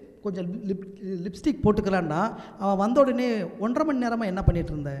போச்சு, கொஞ்சம் லிப்ஸ்டிக் போட்டுக்கலான்னா, அவன் வந்த உடனே 1.5 மணி நேரமாக என்ன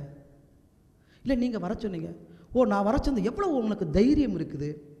பண்ணிகிட்டு இருந்தேன், இல்லை நீங்கள் வர சொன்னீங்க, ஓ நான் வர சொன்னது, எவ்வளோ உனக்கு தைரியம் இருக்குது,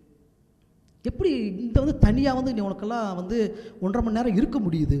 எப்படி இந்த வந்து தனியாக வந்து நீ உனக்கெல்லாம் வந்து 1.5 மணி நேரம் இருக்க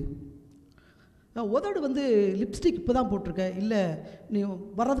முடியுது, உதடு வந்து லிப்ஸ்டிக் இப்போ தான் போட்டிருக்க, இல்லை நீ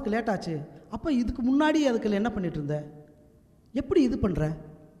வர்றதுக்கு லேட்டாச்சு, அப்போ இதுக்கு முன்னாடி அதுக்கு என்ன பண்ணிகிட்டு இருந்த, எப்படி இது பண்ணுற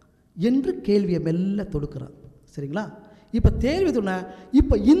என்று கேள்வியை மெல்ல தொடுக்கிறான். சரிங்களா? இப்போ கேள்வி சொன்ன,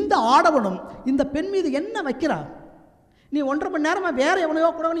 இப்போ இந்த ஆடவனும் இந்த பெண் மீது என்ன வைக்கிறா, நீ 1.5 மணி நேரமாக வேற எவனையோ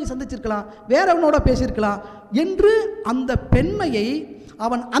கூட நீ சந்திச்சிருக்கலாம், வேற எவனோட பேசியிருக்கலாம் என்று அந்த பெண்மையை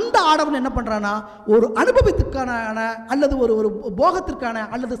அவன் அந்த ஆடவன் என்ன பண்ணுறான்னா, ஒரு அனுபவத்திற்கான அல்லது ஒரு போகத்திற்கான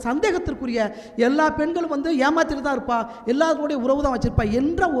அல்லது சந்தேகத்திற்குரிய எல்லா பெண்களும் வந்து ஏமாத்திட்டு தான் இருப்பா, எல்லாருடைய உறவு தான் வச்சிருப்பா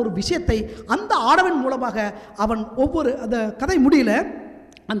என்ற ஒரு விஷயத்தை அந்த ஆடவன் மூலமாக அவன் ஒவ்வொரு அந்த கதை முடியல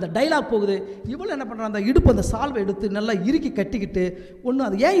அந்த டைலாக் போகுது. இவள் என்ன பண்ணுறான், அந்த இடுப்பு அந்த சால்வை எடுத்து நல்லா இறுக்கி கட்டிக்கிட்டு, ஒன்று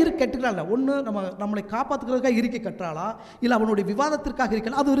அது ஏன் இறுக்கி கட்டிக்கலாம் இல்லை, ஒன்று நம்மளை காப்பாற்றுக்கிறதுக்காக இறுக்கி கட்டுறாளா, இல்லை அவனுடைய விவாதத்திற்காக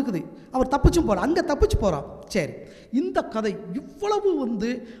இருக்கலாம், அது இருக்குது. அவர் தப்பிச்சும் போகிறான், அங்கே தப்பிச்சு போகிறான். சரி, இந்த கதை இவ்வளவு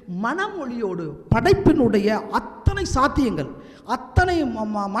மனமொழியோடு படைப்பினுடைய அத்தனை சாத்தியங்கள், அத்தனை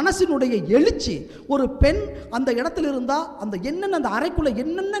மனசினுடைய எழுச்சி, ஒரு பெண் அந்த இடத்துல இருந்தால் அந்த என்னென்ன அந்த அறைக்குள்ளே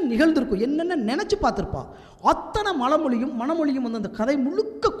என்னென்ன நிகழ்ந்திருக்கும், என்னென்ன நினச்சி பார்த்துருப்பா, அத்தனை மனமொழியும் அந்த கதை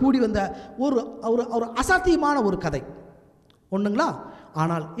முழுக்க கூடி வந்த ஒரு ஒரு அசாத்தியமான ஒரு கதை ஒன்றுங்களா.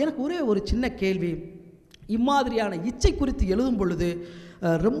 ஆனால் எனக்கு ஒரே ஒரு சின்ன கேள்வி, இம்மாதிரியான இச்சை குறித்து எழுதும் பொழுது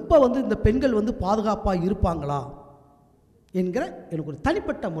ரொம்ப இந்த பெண்கள் பாதுகாப்பாக இருப்பாங்களா என்கிற எனக்கு ஒரு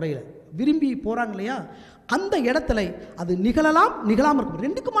தனிப்பட்ட முறையில் விரும்பி போகிறாங்க இல்லையா, அந்த இடத்துல அது நிகழாமல் இருக்கும்.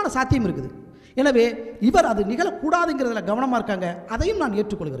 ரெண்டுக்குமான சாத்தியம் இருக்குது. எனவே இவர் அது நிகழக்கூடாதுங்கிறதுல கவனமாக இருக்காங்க. அதையும் நான்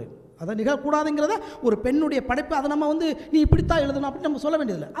ஏற்றுக்கொள்கிறேன். அதை நிகழக்கூடாதுங்கிறத ஒரு பெண்ணுடைய படைப்பு, அதை நம்ம நீ இப்படித்தான் எழுதணும் அப்படின்னு நம்ம சொல்ல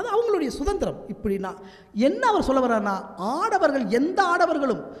வேண்டியதில்லை. அது அவங்களுடைய சுதந்திரம். இப்படின்னா என்ன அவர் சொல்ல வர்றாருன்னா, ஆடவர்கள் எந்த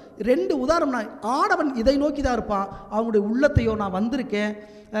ஆடவர்களும் 2 உதாரணம், ஆடவன் இதை நோக்கி தான் இருப்பான். அவங்களுடைய உள்ளத்தையோ, நான் வந்திருக்கேன்,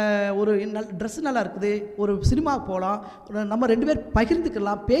 ஒரு ட்ரெஸ் நல்லா இருக்குது, ஒரு சினிமாவுக்கு போகலாம், நம்ம 2 பேர்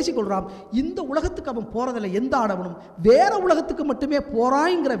பகிர்ந்துக்கலாம், பேசிக்கொள்கிறோம். இந்த உலகத்துக்கு அவன் போகிறதில்ல. எந்த ஆடவனும் வேற உலகத்துக்கு மட்டுமே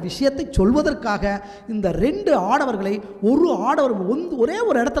போகிறாங்கிற விஷயத்தை சொல்வதற்காக இந்த 2 ஆடவர்களை ஒரு ஆடவர் ஒரே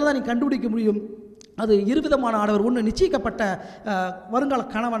ஒரு இடத்துல தான் நீ கண்டுபிடிக்க முடியும். அது 2 விதமான ஆடவர். ஒன்று நிச்சயிக்கப்பட்ட வருங்கால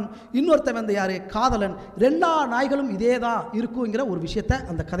கணவன், இன்னொருத்தன் யார், காதலன். 2 நாய்களும் இதே தான் இருக்குங்கிற ஒரு விஷயத்தை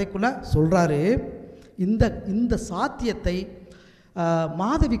அந்த கதைக்குள்ளே சொல்கிறாரு. இந்த சாத்தியத்தை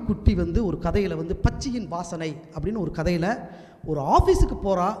மாதவி குட்டி ஒரு கதையில் பச்சையின் வாசனை அப்படின்னு ஒரு கதையில் ஒரு ஆஃபீஸுக்கு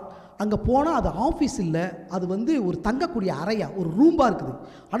போகிறா. அங்கே போனால் அது ஆஃபீஸ் இல்லை, அது ஒரு தங்கக்கூடிய அறையா, ஒரு ரூம்பாக இருக்குது.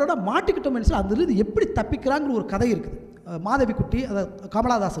 அதோட மாட்டிக்கிட்ட மனுஷன் அதுலேருந்து எப்படி தப்பிக்கிறாங்கிற ஒரு கதை இருக்குது. மாதவி குட்டி, அதை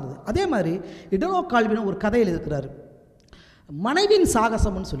கமலாதாசன். அதே மாதிரி இடனோ கால்வினோ ஒரு கதையில் இருக்கிறார், மனைவின்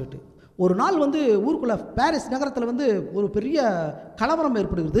சாகசம்னு சொல்லிட்டு. ஒரு நாள் ஊருக்குள்ளே பாரிஸ் நகரத்தில் ஒரு பெரிய கலவரம்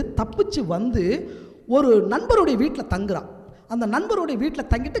ஏற்படுகிறது. தப்பிச்சு ஒரு நண்பருடைய வீட்டில் தங்குறான். அந்த நண்பருடைய வீட்டில்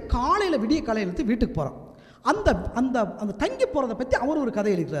தங்கிட்டு காலையில் விடிய காலையில் எடுத்து வீட்டுக்கு போகிறான். அந்த அந்த அந்த தங்கி போகிறத பற்றி அவர் ஒரு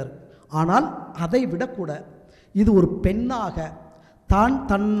கதை எழுதுகிறார். ஆனால் அதை விடக்கூட இது ஒரு பெண்ணாக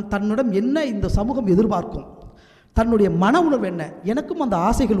தன்னிடம் என்ன இந்த சமூகம் எதிர்பார்க்கும், தன்னுடைய மன உணர்வு என்ன, எனக்கும் அந்த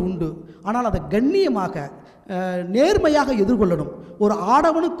ஆசைகள் உண்டு, ஆனால் அதை கண்ணியமாக நேர்மையாக எதிர்கொள்ளணும், ஒரு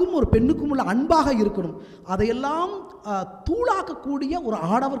ஆடவனுக்கும் ஒரு பெண்ணுக்கும் உள்ள அன்பாக இருக்கணும், அதையெல்லாம் தூளாக்கக்கூடிய ஒரு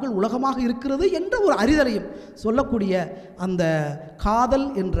ஆடவர்கள் உலகமாக இருக்கிறது என்ற ஒரு அறிதலையும் சொல்லக்கூடிய அந்த காதல்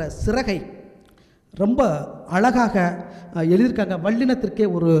என்ற சிறகை ரொம்ப அழகாக எழுதியிருக்காங்க. வல்லினத்திற்கே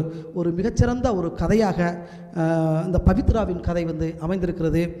ஒரு மிகச்சிறந்த ஒரு கதையாக இந்த பவித்ராவின் கதை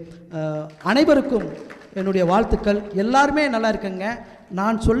அமைந்திருக்கிறது. அனைவருக்கும் என்னுடைய வாழ்த்துக்கள். எல்லாருமே நல்லா இருக்குங்க.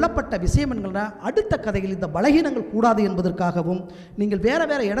 நான் சொல்லப்பட்ட விஷயம் என்னன்னா, அடுத்த கதையில் இந்த பலகீனங்கள் கூடாது என்பதற்காகவும், நீங்கள்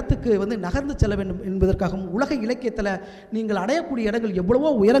வேறு இடத்துக்கு நகர்ந்து செல்ல வேண்டும் என்பதற்காகவும், உலக இலக்கியத்தில் நீங்கள் அடையக்கூடிய இடங்கள்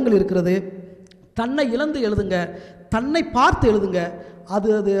எவ்வளவோ உயரங்கள் இருக்கிறது. தன்னை இழந்து எழுதுங்க, தன்னை பார்த்து எழுதுங்க.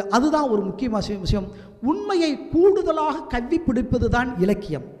 அதுதான் ஒரு முக்கியமான விஷயம். உண்மையை கூடுதலாக கவ்வி பிடிப்பது தான்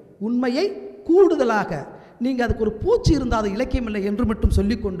இலக்கியம். உண்மையை கூடுதலாக, நீங்கள் அதுக்கு ஒரு பூச்சி இருந்தால் அது இலக்கியம் இல்லை என்று மட்டும்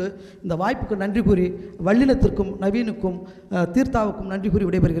சொல்லிக்கொண்டு இந்த வாய்ப்புக்கு நன்றி கூறி, வல்லினத்திற்கும் நவீனுக்கும் தீர்த்தாவுக்கும் நன்றி கூறி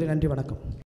விடைபெறுகிறேன். நன்றி, வணக்கம்.